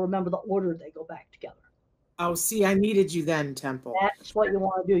now will remember the order they go back together. Oh, see, I needed you then, Temple. That's what you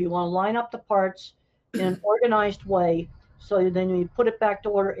want to do. You want to line up the parts in an organized way, so then when you put it back to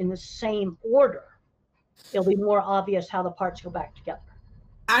order in the same order, it'll be more obvious how the parts go back together.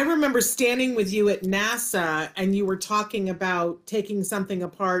 I remember standing with you at NASA, and you were talking about taking something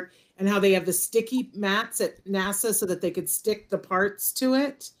apart and how they have the sticky mats at NASA so that they could stick the parts to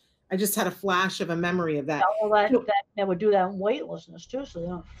it. I just had a flash of a memory of that. Well, that would do that in weightlessness too, so they're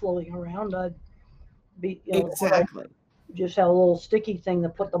not floating around. Exactly. Just have a little sticky thing to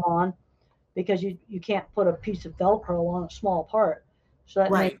put them on, because you can't put a piece of Velcro on a small part. So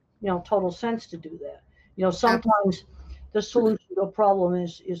that makes total sense to do that. Sometimes the solution to a problem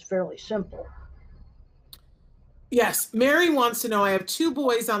is fairly simple. Yes. Mary wants to know, I have 2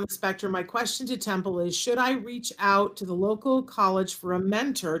 boys on the spectrum. My question to Temple is, should I reach out to the local college for a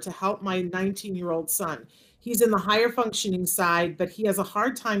mentor to help my 19-year-old son? He's in the higher functioning side, but he has a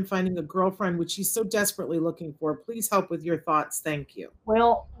hard time finding a girlfriend, which he's so desperately looking for. Please help with your thoughts. Thank you.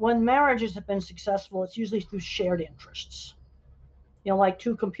 Well, when marriages have been successful, it's usually through shared interests. Like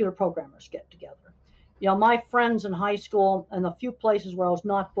 2 computer programmers get together. My friends in high school and the few places where I was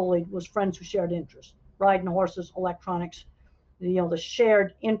not bullied was friends who shared interests, riding horses, electronics, the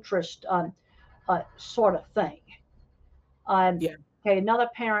shared interest sort of thing. Okay, another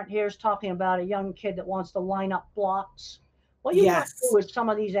parent here is talking about a young kid that wants to line up blocks. What you want to do with some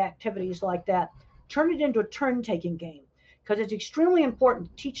of these activities like that, turn it into a turn-taking game, because it's extremely important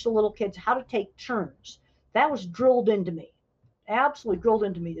to teach the little kids how to take turns. That was drilled into me, absolutely drilled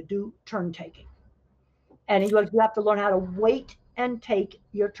into me, to do turn-taking. And you have to learn how to wait and take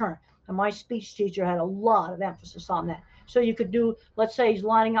your turn. And my speech teacher had a lot of emphasis on that. So you could do, let's say he's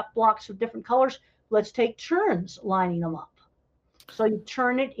lining up blocks of different colors. Let's take turns lining them up. So you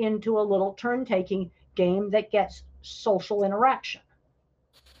turn it into a little turn-taking game that gets social interaction.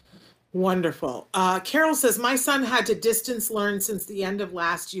 Wonderful. Carol says, my son had to distance learn since the end of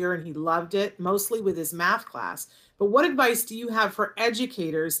last year, and he loved it, mostly with his math class. But what advice do you have for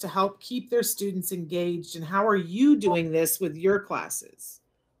educators to help keep their students engaged, and how are you doing this with your classes?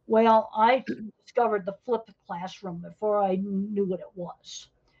 Well, I discovered the flipped classroom before I knew what it was,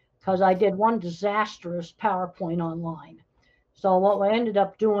 because I did one disastrous PowerPoint online. So what I ended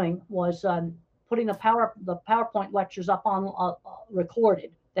up doing was putting the PowerPoint lectures up on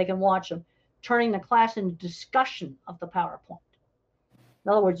recorded. They can watch them, turning the class into discussion of the PowerPoint.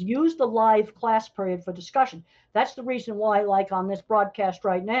 In other words, use the live class period for discussion. That's the reason why, like on this broadcast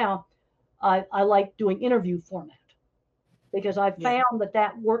right now, I like doing interview format, because I found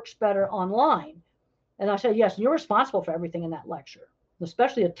that works better online. And I said, yes, you're responsible for everything in that lecture,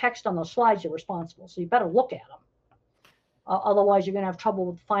 especially the text on those slides. You're responsible, so you better look at them. Otherwise, you're going to have trouble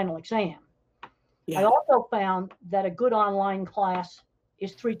with the final exam. I also found that a good online class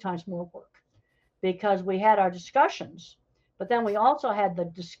is 3 times more work, because we had our discussions, but then we also had the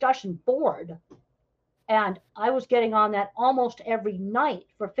discussion board. And I was getting on that almost every night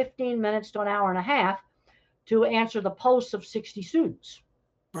for 15 minutes to an hour and a half to answer the posts of 60 students.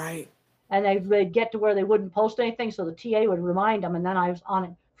 Right. And they'd get to where they wouldn't post anything, so the TA would remind them, and then I was on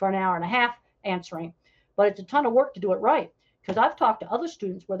it for an hour and a half answering. But it's a ton of work to do it right. because I've talked to other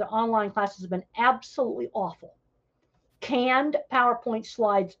students where their online classes have been absolutely awful. Canned PowerPoint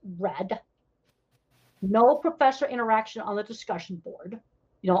slides read, no professor interaction on the discussion board,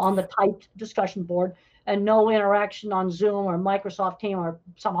 on the typed discussion board, and no interaction on Zoom or Microsoft Team or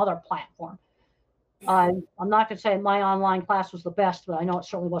some other platform. I'm not going to say my online class was the best, but I know it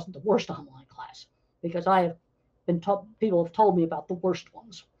certainly wasn't the worst online class, because I have been told, people have told me about the worst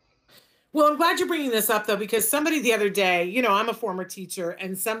ones. Well, I'm glad you're bringing this up, though, because somebody the other day, I'm a former teacher,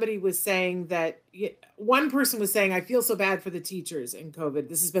 and somebody was saying that one person was saying, I feel so bad for the teachers in COVID.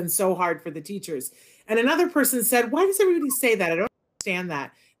 This has been so hard for the teachers. And another person said, why does everybody say that? I don't understand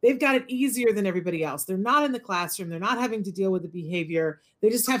that. They've got it easier than everybody else. They're not in the classroom. They're not having to deal with the behavior. They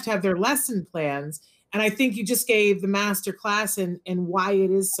just have to have their lesson plans. And I think you just gave the master class in why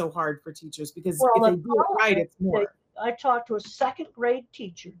it is so hard for teachers, because if they do it right, it's more. I talked to a second grade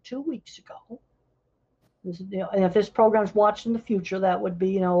teacher 2 weeks ago. And if this program's watched in the future, that would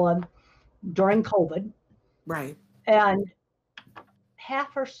be, during COVID. Right. And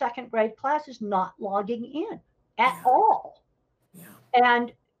half her second grade class is not logging in at all. Yeah.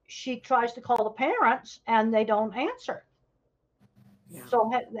 And she tries to call the parents and they don't answer. Yeah.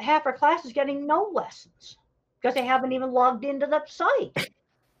 So half her class is getting no lessons because they haven't even logged into the site.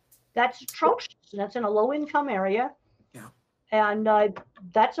 That's atrocious. And that's in a low income area. Yeah. And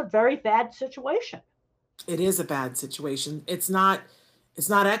that's a very bad situation. It is a bad situation. It's not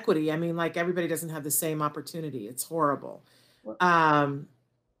equity. I mean, like, everybody doesn't have the same opportunity. It's horrible. And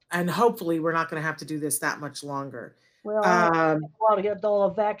hopefully we're not going to have to do this that much longer. Well, to get all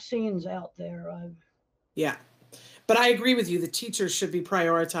the vaccines out there. Yeah. But I agree with you. The teachers should be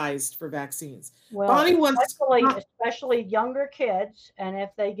prioritized for vaccines. Well, Bonnie especially younger kids. And if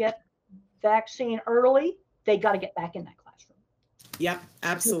they get vaccine early, they got to get back in that classroom. Yep,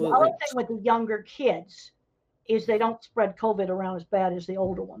 absolutely. The other thing with the younger kids is they don't spread COVID around as bad as the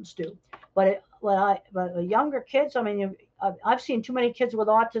older ones do. But the younger kids, I mean, I've seen too many kids with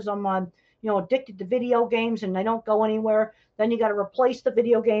autism, addicted to video games, and they don't go anywhere. Then you got to replace the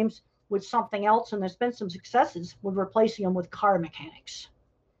video games with something else, and there's been some successes with replacing them with car mechanics.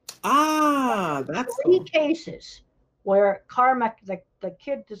 That's 3 cases where the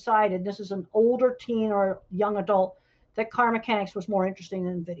kid decided, this is an older teen or young adult, that car mechanics was more interesting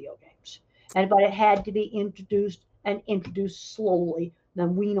than video games. But it had to be introduced slowly,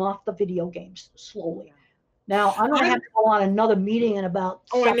 then wean off the video games slowly. Now, I'm going to have to go on another meeting in about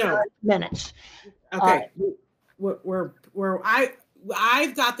 7 minutes. Okay.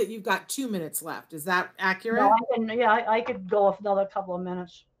 I've got that you've got 2 minutes left. Is that accurate? No, I could go another couple of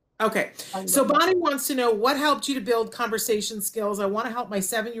minutes. Okay. So Bonnie wants to know what helped you to build conversation skills. I want to help my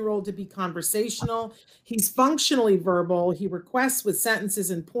 7-year-old to be conversational. He's functionally verbal. He requests with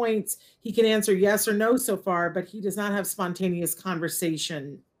sentences and points. He can answer yes or no so far, but he does not have spontaneous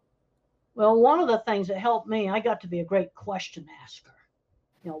conversation. Well, one of the things that helped me, I got to be a great question asker.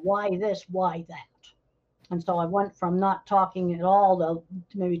 Why this, why that? And so I went from not talking at all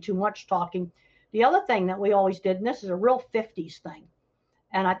to maybe too much talking. The other thing that we always did, and this is a real 50s thing,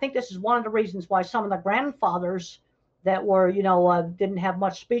 and I think this is one of the reasons why some of the grandfathers that were, didn't have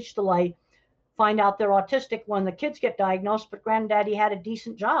much speech delay find out they're autistic when the kids get diagnosed, but granddaddy had a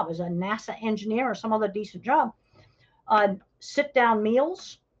decent job as a NASA engineer or some other decent job. Sit-down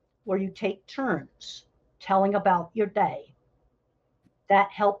meals where you take turns telling about your day. That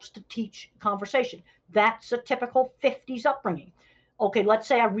helps to teach conversation. That's a typical 50s upbringing. Okay, let's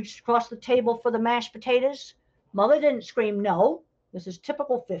say I reached across the table for the mashed potatoes. Mother didn't scream no. This is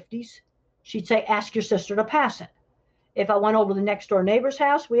typical 50s. She'd say, ask your sister to pass it. If I went over to the next door neighbor's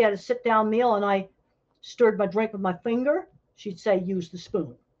house, we had a sit-down meal and I stirred my drink with my finger. She'd say, use the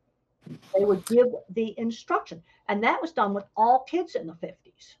spoon. They would give the instruction. And that was done with all kids in the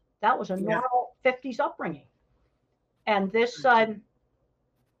 50s. That was a normal 50s upbringing. And this,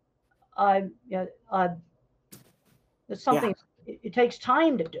 it's something it takes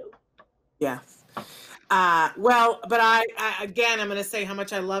time to do. Yeah. Well, but I again, I'm going to say how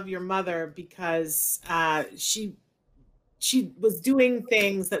much I love your mother, because she was doing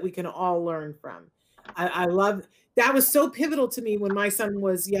things that we can all learn from. I love that. Was so pivotal to me when my son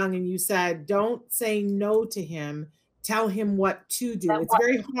was young, and you said, don't say no to him. Tell him what to do. It's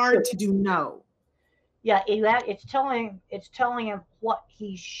very hard to do no. Yeah, it's telling him what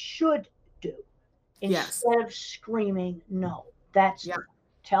he should do instead of screaming no.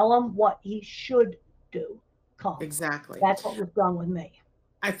 Tell him what he should do. Exactly. That's what was done with me.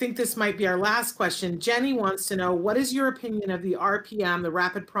 I think this might be our last question. Jenny wants to know, what is your opinion of the RPM, the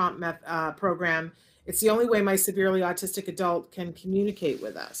Rapid Prompt program? It's the only way my severely autistic adult can communicate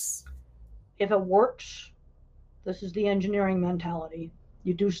with us. If it works, This is the engineering mentality.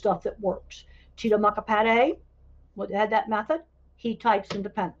 You do stuff that works. Tito Mokapade, what had that method, he types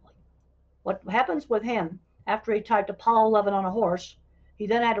independently. What happens with him, after he typed Apollo 11 on a horse, he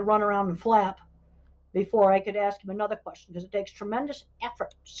then had to run around and flap before I could ask him another question, because it takes tremendous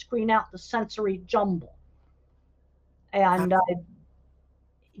effort to screen out the sensory jumble. And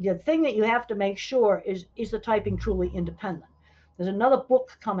the thing that you have to make sure is the typing truly independent? There's another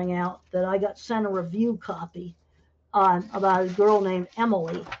book coming out that I got sent a review copy on about a girl named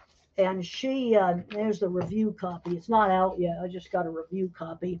Emily. And she, there's the review copy. It's not out yet. I just got a review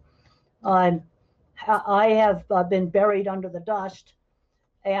copy. I have been buried under the dust,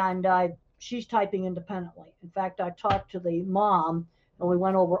 and she's typing independently. In fact, I talked to the mom, and we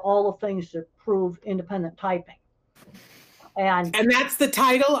went over all the things that prove independent typing. And that's the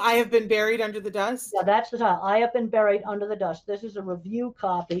title, I Have Been Buried Under the Dust? Yeah, that's the title. I Have Been Buried Under the Dust. This is a review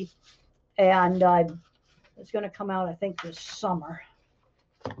copy, and it's going to come out, I think, this summer.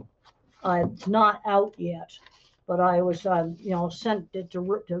 It's not out yet, but I was, sent it to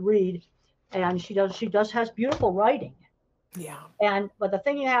read, and she has beautiful writing. Yeah. But the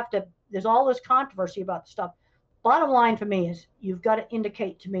thing you have to, there's all this controversy about the stuff. Bottom line for me is you've got to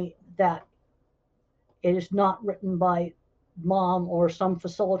indicate to me that it is not written by mom or some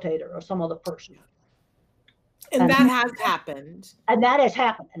facilitator or some other person. And that has happened. And that has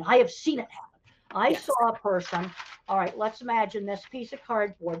happened. And I have seen it happen. I saw a person, all right, let's imagine this piece of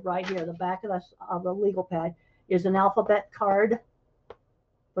cardboard right here, the back of the legal pad is an alphabet card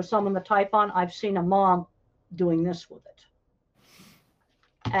for someone to type on. I've seen a mom doing this with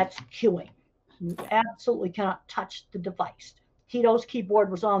it. That's cueing. You absolutely cannot touch the device. Tito's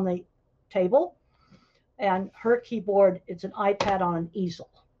keyboard was on the table, and her keyboard, it's an iPad on an easel.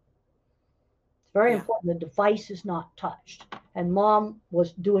 It's very important. The device is not touched. And mom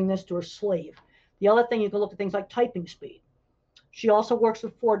was doing this to her sleeve. The other thing, you can look at things like typing speed. She also works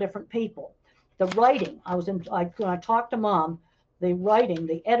with 4 different people. The writing, when I talked to mom, the writing,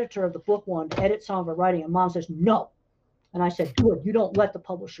 the editor of the book wanted to edit some of her writing, and mom says, no. And I said, good, you don't let the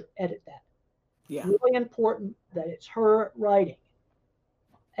publisher edit that. Yeah. Really important that it's her writing.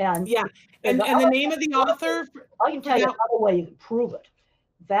 And and the name of the author? I can tell you another way you can prove it.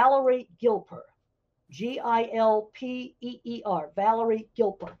 Valerie Gilper, Gilpeer, Valerie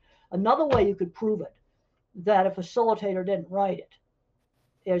Gilper. Another way you could prove it, that a facilitator didn't write it,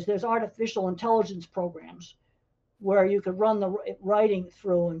 is there's artificial intelligence programs where you could run the writing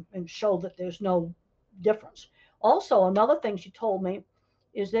through and show that there's no difference. Also, another thing she told me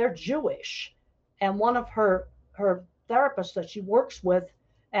is they're Jewish, and one of her therapists that she works with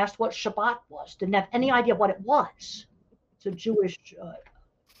asked what Shabbat was, didn't have any idea what it was. It's a Jewish,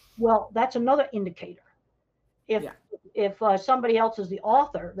 well, that's another indicator. If somebody else is the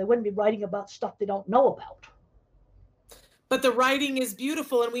author, they wouldn't be writing about stuff they don't know about. But the writing is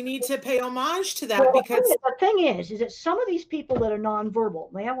beautiful, and we need to pay homage to that, because the thing is that some of these people that are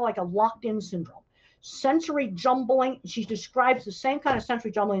nonverbal, they have like a locked-in syndrome. Sensory jumbling, she describes the same kind of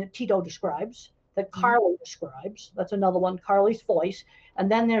sensory jumbling that Tito describes, that Carly describes. That's another one, Carly's voice. And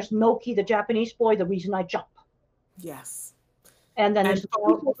then there's Noki, the Japanese boy, the reason I jump. Yes. And then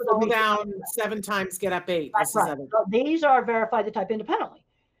fall down 7 times, get up 8. That's right. So these are verified to type independently.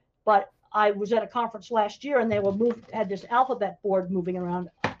 But I was at a conference last year, and they had this alphabet board moving around.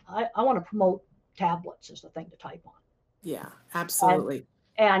 I want to promote tablets as the thing to type on. Yeah, absolutely.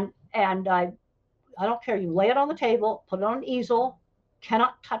 And I don't care. You lay it on the table, put it on an easel.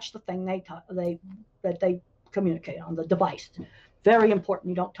 Cannot touch the thing that they communicate on, the device. Very important.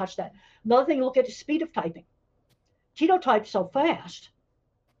 You don't touch that. Another thing you look at is speed of typing. Tito types so fast,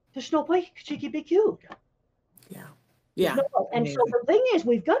 there's no way she could be cued. Yeah. And so the thing is,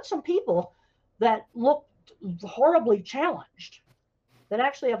 we've got some people that look horribly challenged that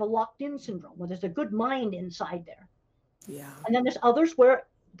actually have a locked-in syndrome, where there's a good mind inside there. Yeah. And then there's others where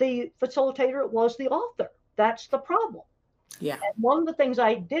the facilitator was the author. That's the problem. Yeah. And one of the things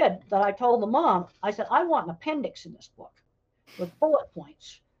I did that I told the mom, I said, I want an appendix in this book with bullet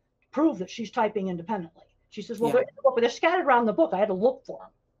points to prove that she's typing independently. She says, well, they're scattered around the book. I had to look for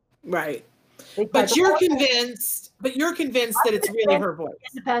them. Right. But you're convinced that it's really her voice.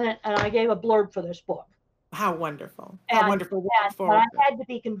 Independent, and I gave a blurb for this book. How wonderful. How wonderful. But I had to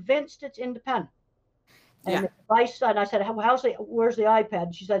be convinced it's independent. And the device said, I said, where's the iPad?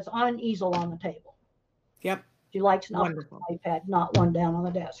 And she said, it's on an easel on the table. Yep. She likes an iPad, not one down on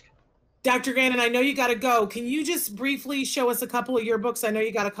the desk. Dr. Grannon, I know you got to go. Can you just briefly show us a couple of your books? I know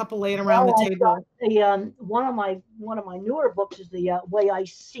you got a couple laying around the table. One of my newer books is The Way I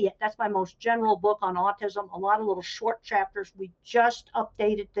See It. That's my most general book on autism. A lot of little short chapters. We just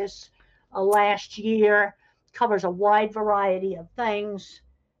updated this last year. covers a wide variety of things,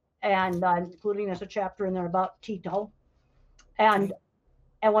 and including there's a chapter in there about Tito. And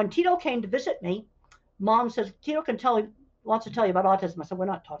when Tito came to visit me, Mom says, Tito wants to tell you about autism. I said, we're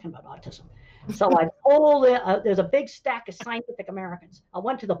not talking about autism. So I pulled in, there's a big stack of Scientific Americans. I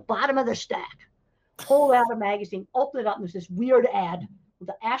went to the bottom of the stack, pulled out a magazine, opened it up, and there's this weird ad with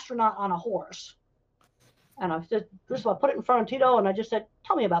an astronaut on a horse. And I said, this I put it in front of Tito, and I just said,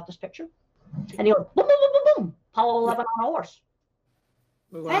 tell me about this picture. And he went, boom, boom, boom, boom, boom, Apollo 11 on a horse.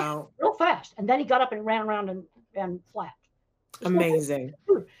 Wow. Fast, real fast. And then he got up and ran around and flapped. Amazing.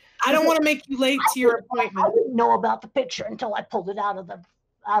 I don't want to make you late to your appointment. I didn't know about the picture until I pulled it out of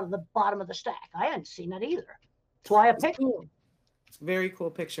the bottom of the stack. I hadn't seen it either. That's why I picked it. Very cool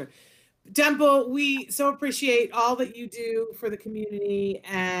picture. Temple, we so appreciate all that you do for the community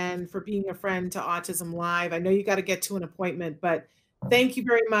and for being a friend to Autism Live. I know you got to get to an appointment, but thank you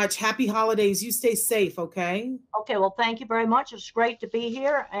very much. Happy holidays. You stay safe, okay? Okay, well, thank you very much. It's great to be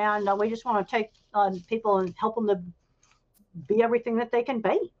here, and we just want to take people and help them to be everything that they can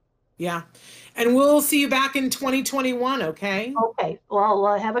be. Yeah, and we'll see you back in 2021, okay? Okay,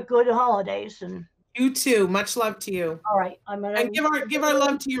 well, have a good holidays, and you too. Much love to you. All right, I'm gonna and give our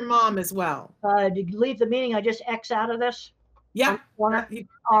love to your mom as well. Did you leave the meeting? I just X out of this. Yeah. All right,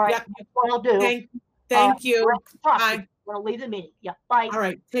 that's what I'll do. Thank you. Bye. I'm gonna leave the meeting. Yeah, bye. All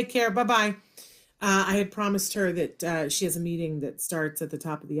right, take care. Bye-bye. I had promised her that she has a meeting that starts at the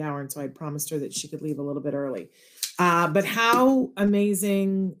top of the hour, and so I had promised her that she could leave a little bit early. But how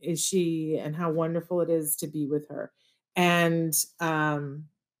amazing is she, and how wonderful it is to be with her. And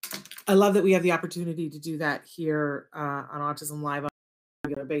I love that we have the opportunity to do that here on Autism Live on a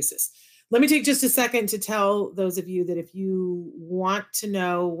regular basis. Let me take just a second to tell those of you that if you want to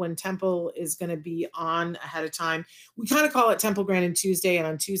know when Temple is going to be on ahead of time, we kind of call it Temple Grandin Tuesday. And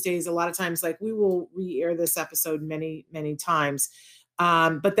on Tuesdays, a lot of times, like, we will re-air this episode many, many times.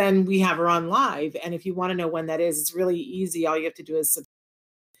 But then we have her on live. And if you want to know when that is, it's really easy. All you have to do is subscribe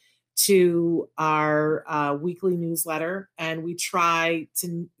to our weekly newsletter. And we try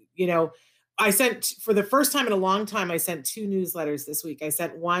to, I sent, for the first time in a long time, I sent 2 newsletters this week. I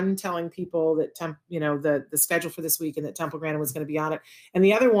sent one telling people that the schedule for this week and that Temple Grandin was going to be on it. And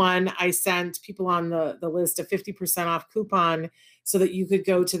the other one, I sent people on the list a 50% off coupon so that you could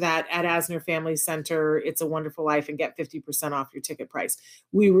go to that at Asner Family Center, It's a Wonderful Life, and get 50% off your ticket price.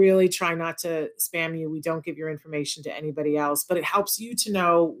 We really try not to spam you. We don't give your information to anybody else, but it helps you to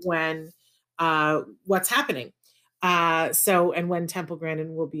know when what's happening. And when Temple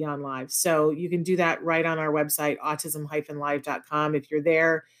Grandin will be on live. So you can do that right on our website, autism-live.com. If you're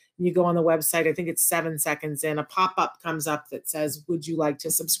there, you go on the website, I think it's 7 seconds in, a pop-up comes up that says, would you like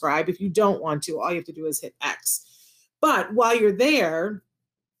to subscribe? If you don't want to, all you have to do is hit X. But while you're there,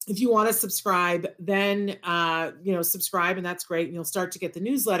 if you want to subscribe, then, subscribe, and that's great. And you'll start to get the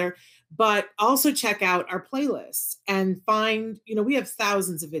newsletter, but also check out our playlists and find, we have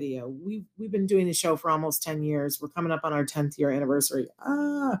thousands of video. We've been doing the show for almost 10 years. We're coming up on our 10th year anniversary.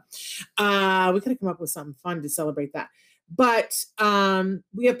 We could have come up with something fun to celebrate that. But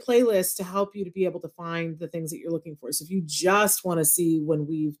we have playlists to help you to be able to find the things that you're looking for. So if you just want to see when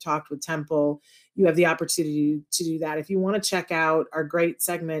we've talked with Temple, you have the opportunity to do that. If you want to check out our great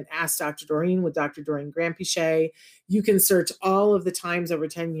segment, Ask Dr. Doreen with Dr. Doreen Granpeesheh, you can search all of the times over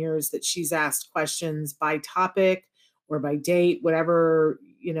 10 years that she's asked questions by topic or by date, whatever,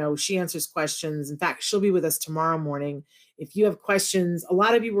 she answers questions. In fact, she'll be with us tomorrow morning. If you have questions, a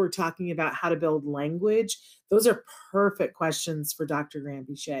lot of you were talking about how to build language. Those are perfect questions for Dr.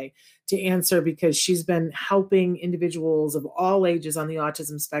 Granpeesheh to answer, because she's been helping individuals of all ages on the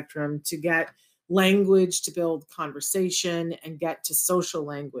autism spectrum to get language, to build conversation, and get to social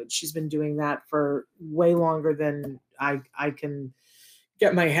language. She's been doing that for way longer than I can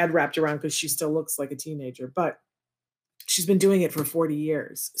get my head wrapped around, because she still looks like a teenager, but she's been doing it for 40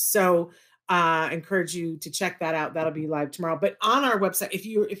 years. So I encourage you to check that out. That'll be live tomorrow. But on our website, if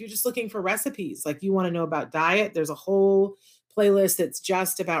you're just looking for recipes, like you want to know about diet, there's a whole playlist that's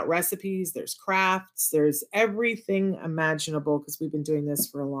just about recipes. There's crafts, there's everything imaginable, because we've been doing this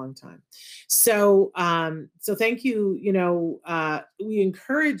for a long time. So thank you. We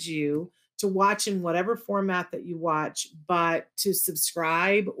encourage you to watch in whatever format that you watch, but to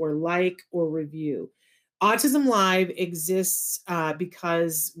subscribe or like or review. Autism Live exists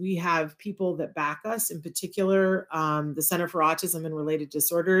because we have people that back us. In particular, the Center for Autism and Related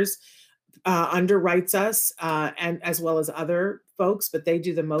Disorders underwrites us, and as well as other folks, but they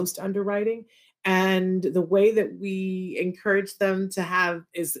do the most underwriting. And the way that we encourage them to have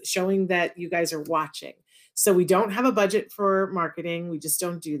is showing that you guys are watching. So we don't have a budget for marketing. We just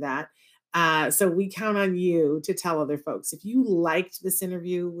don't do that. So we count on you to tell other folks. If you liked this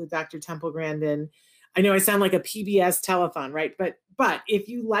interview with Dr. Temple Grandin, I know I sound like a PBS telethon, right? But if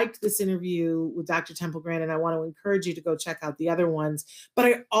you liked this interview with Dr. Temple Grandin, I want to encourage you to go check out the other ones. But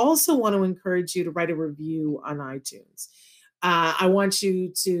I also want to encourage you to write a review on iTunes. I want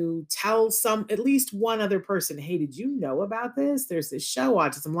you to tell at least one other person, hey, did you know about this? There's this show,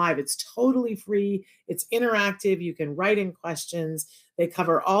 Autism Live. It's totally free. It's interactive. You can write in questions. They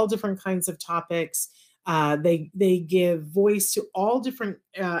cover all different kinds of topics. They give voice to all different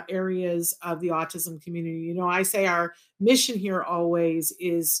areas of the autism community. You know, I say our mission here always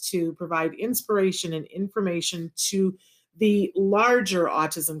is to provide inspiration and information to the larger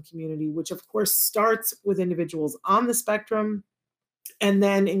autism community, which of course starts with individuals on the spectrum and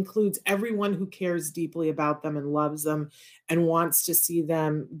then includes everyone who cares deeply about them and loves them and wants to see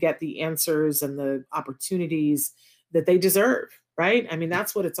them get the answers and the opportunities that they deserve, right? I mean,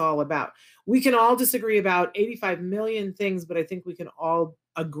 that's what it's all about. We can all disagree about 85 million things, but I think we can all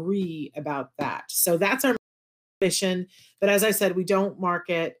agree about that. So that's our mission. But as I said, we don't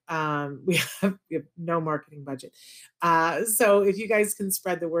market. We have no marketing budget. So if you guys can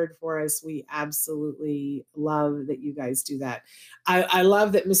spread the word for us, we absolutely love that you guys do that. I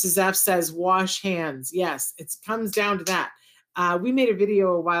love that Mrs. F says, wash hands. Yes, it comes down to that. We made a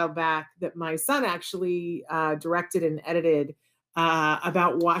video a while back that my son actually directed and edited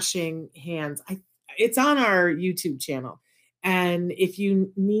about washing hands. It's on our YouTube channel. And if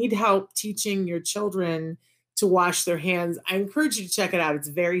you need help teaching your children to wash their hands, I encourage you to check it out. It's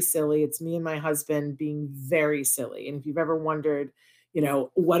very silly. It's me and my husband being very silly. And if you've ever wondered, you know,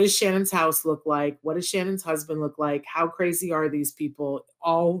 what does Shannon's house look like? What does Shannon's husband look like? How crazy are these people?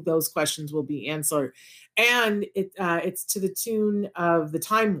 All those questions will be answered. And it's to the tune of the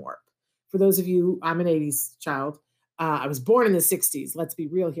Time Warp. For those of you, I'm an 80s child. I was born in the 60s. Let's be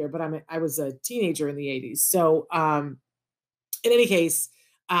real here, but I was a teenager in the 80s. So in any case,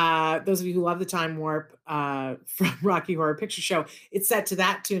 those of you who love the Time Warp from Rocky Horror Picture Show, it's set to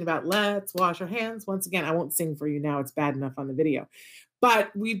that tune about let's wash our hands. Once again, I won't sing for you now. It's bad enough on the video.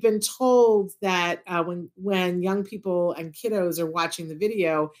 But we've been told that when young people and kiddos are watching the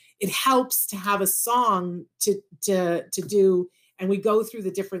video, it helps to have a song to do. And we go through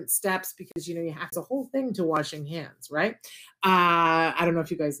the different steps because, you know, you have the whole thing to washing hands, right? I don't know if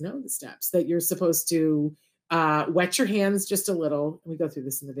you guys know the steps that you're supposed to wet your hands just a little. We go through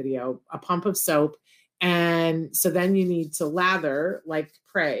this in the video, a pump of soap. And so then you need to lather like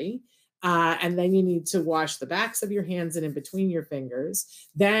pray. And then you need to wash the backs of your hands and in between your fingers.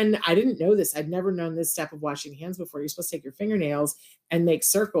 Then I didn't know this. I'd never known this step of washing hands before. You're supposed to take your fingernails and make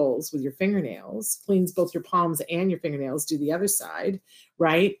circles with your fingernails, cleans both your palms and your fingernails, do the other side,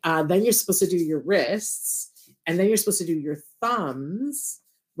 right? Then you're supposed to do your wrists, and then you're supposed to do your thumbs,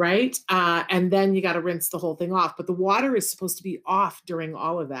 right? And then you got to rinse the whole thing off. But the water is supposed to be off during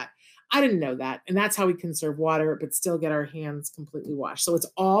all of that. I didn't know that. And that's how we conserve water, but still get our hands completely washed. So it's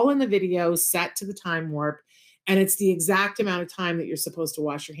all in the video set to the Time Warp. And it's the exact amount of time that you're supposed to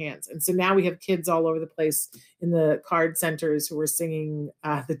wash your hands. And so now we have kids all over the place in the card centers who are singing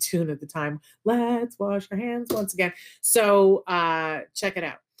the tune at the time. Let's wash our hands once again. So check it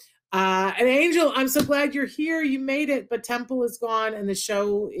out. And Angel, I'm so glad you're here. You made it, but Temple is gone and the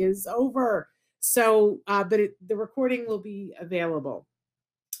show is over. So, but the recording will be available.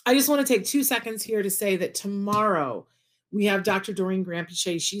 I just want to take 2 seconds here to say that tomorrow we have Dr. Doreen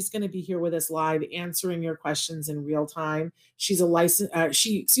Granpeesheh. She's going to be here with us live, answering your questions in real time. She's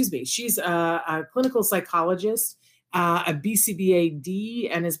she's a clinical psychologist, a BCBA-D,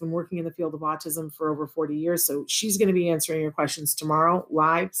 and has been working in the field of autism for over 40 years. So she's going to be answering your questions tomorrow,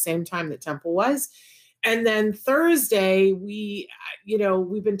 live, same time that Temple was. And then Thursday, we've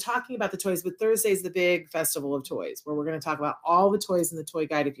been talking about the toys, but Thursday is the big festival of toys where we're going to talk about all the toys in the toy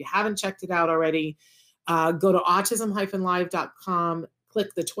guide. If you haven't checked it out already, go to autism-live.com,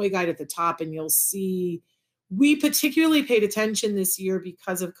 click the toy guide at the top, and you'll see we particularly paid attention this year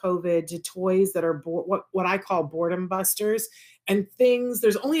because of COVID to toys that are what I call boredom busters and things.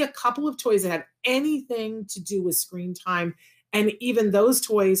 There's only a couple of toys that have anything to do with screen time. And even those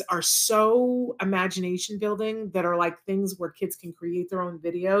toys are so imagination building that are like things where kids can create their own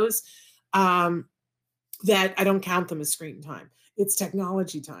videos that I don't count them as screen time. It's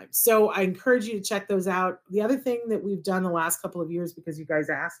technology time. So I encourage you to check those out. The other thing that we've done the last couple of years because you guys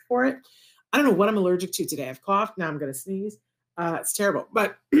asked for it, I don't know what I'm allergic to today. I've coughed. Now I'm going to sneeze. It's terrible.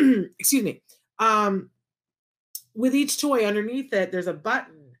 But excuse me. With each toy underneath it, there's a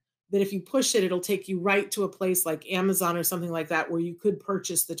button that if you push it, it'll take you right to a place like Amazon or something like that where you could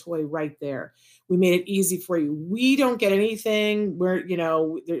purchase the toy right there. We made it easy for you. We don't get anything.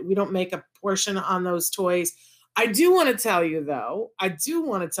 We don't make a portion on those toys. I do want to tell you, though,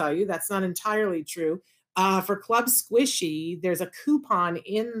 that's not entirely true. For Club Squishy, there's a coupon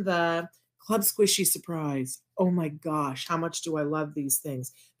in the Club Squishy Surprise. Oh my gosh, how much do I love these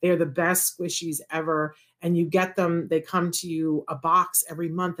things? They are the best squishies ever. And you get them, they come to you a box every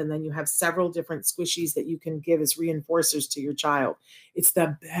month, and then you have several different squishies that you can give as reinforcers to your child. It's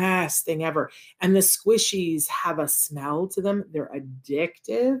the best thing ever. And the squishies have a smell to them. They're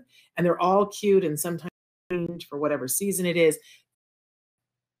addictive, and they're all cute, and sometimes for whatever season it is,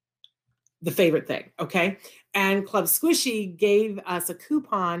 the favorite thing, okay? And Club Squishy gave us a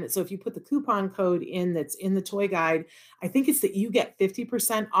coupon. So if you put the coupon code in that's in the toy guide, I think it's that you get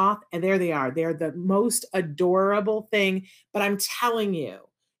 50% off, and there they are. They're the most adorable thing, but I'm telling you,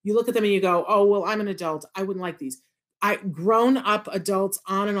 you look at them and you go, oh, well, I'm an adult. I wouldn't like these. Grown-up adults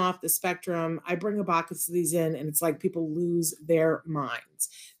on and off the spectrum, I bring a box of these in, and it's like people lose their minds.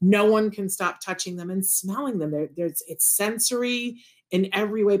 No one can stop touching them and smelling them. It's sensory in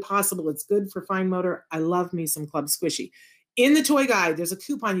every way possible. It's good for fine motor. I love me some Club Squishy. In the toy guide, there's a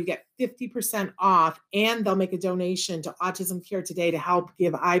coupon. You get 50% off, and they'll make a donation to Autism Care Today to help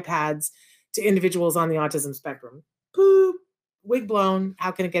give iPads to individuals on the autism spectrum. Poop, wig blown.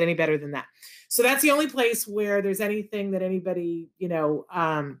 How can it get any better than that? So that's the only place where there's anything that anybody,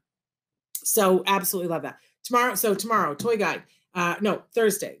 so absolutely love that. Tomorrow, toy guide.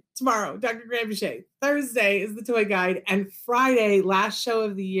 Thursday. Tomorrow, Dr. Graham Boucher. Thursday is the toy guide. And Friday, last show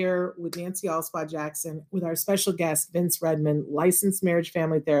of the year with Nancy Alspaw Jackson, with our special guest, Vince Redmond, licensed marriage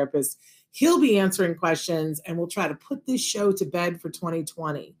family therapist. He'll be answering questions, and we'll try to put this show to bed for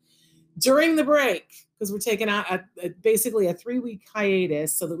 2020. During the break, because we're taking out basically a 3-week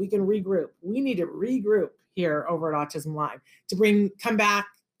hiatus so that we can regroup. We need to regroup here over at Autism Live to come back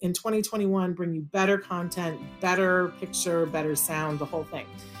in 2021, bring you better content, better picture, better sound, the whole thing.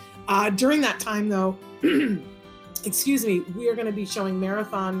 During that time, though, we are going to be showing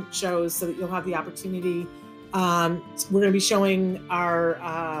marathon shows so that you'll have the opportunity. We're going to be showing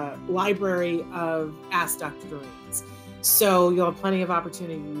our library of Ask Dr. Doreen's. So you'll have plenty of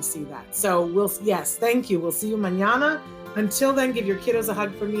opportunity to see that. So thank you. We'll see you mañana. Until then, give your kiddos a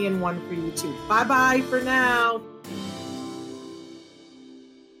hug for me and one for you too. Bye-bye for now.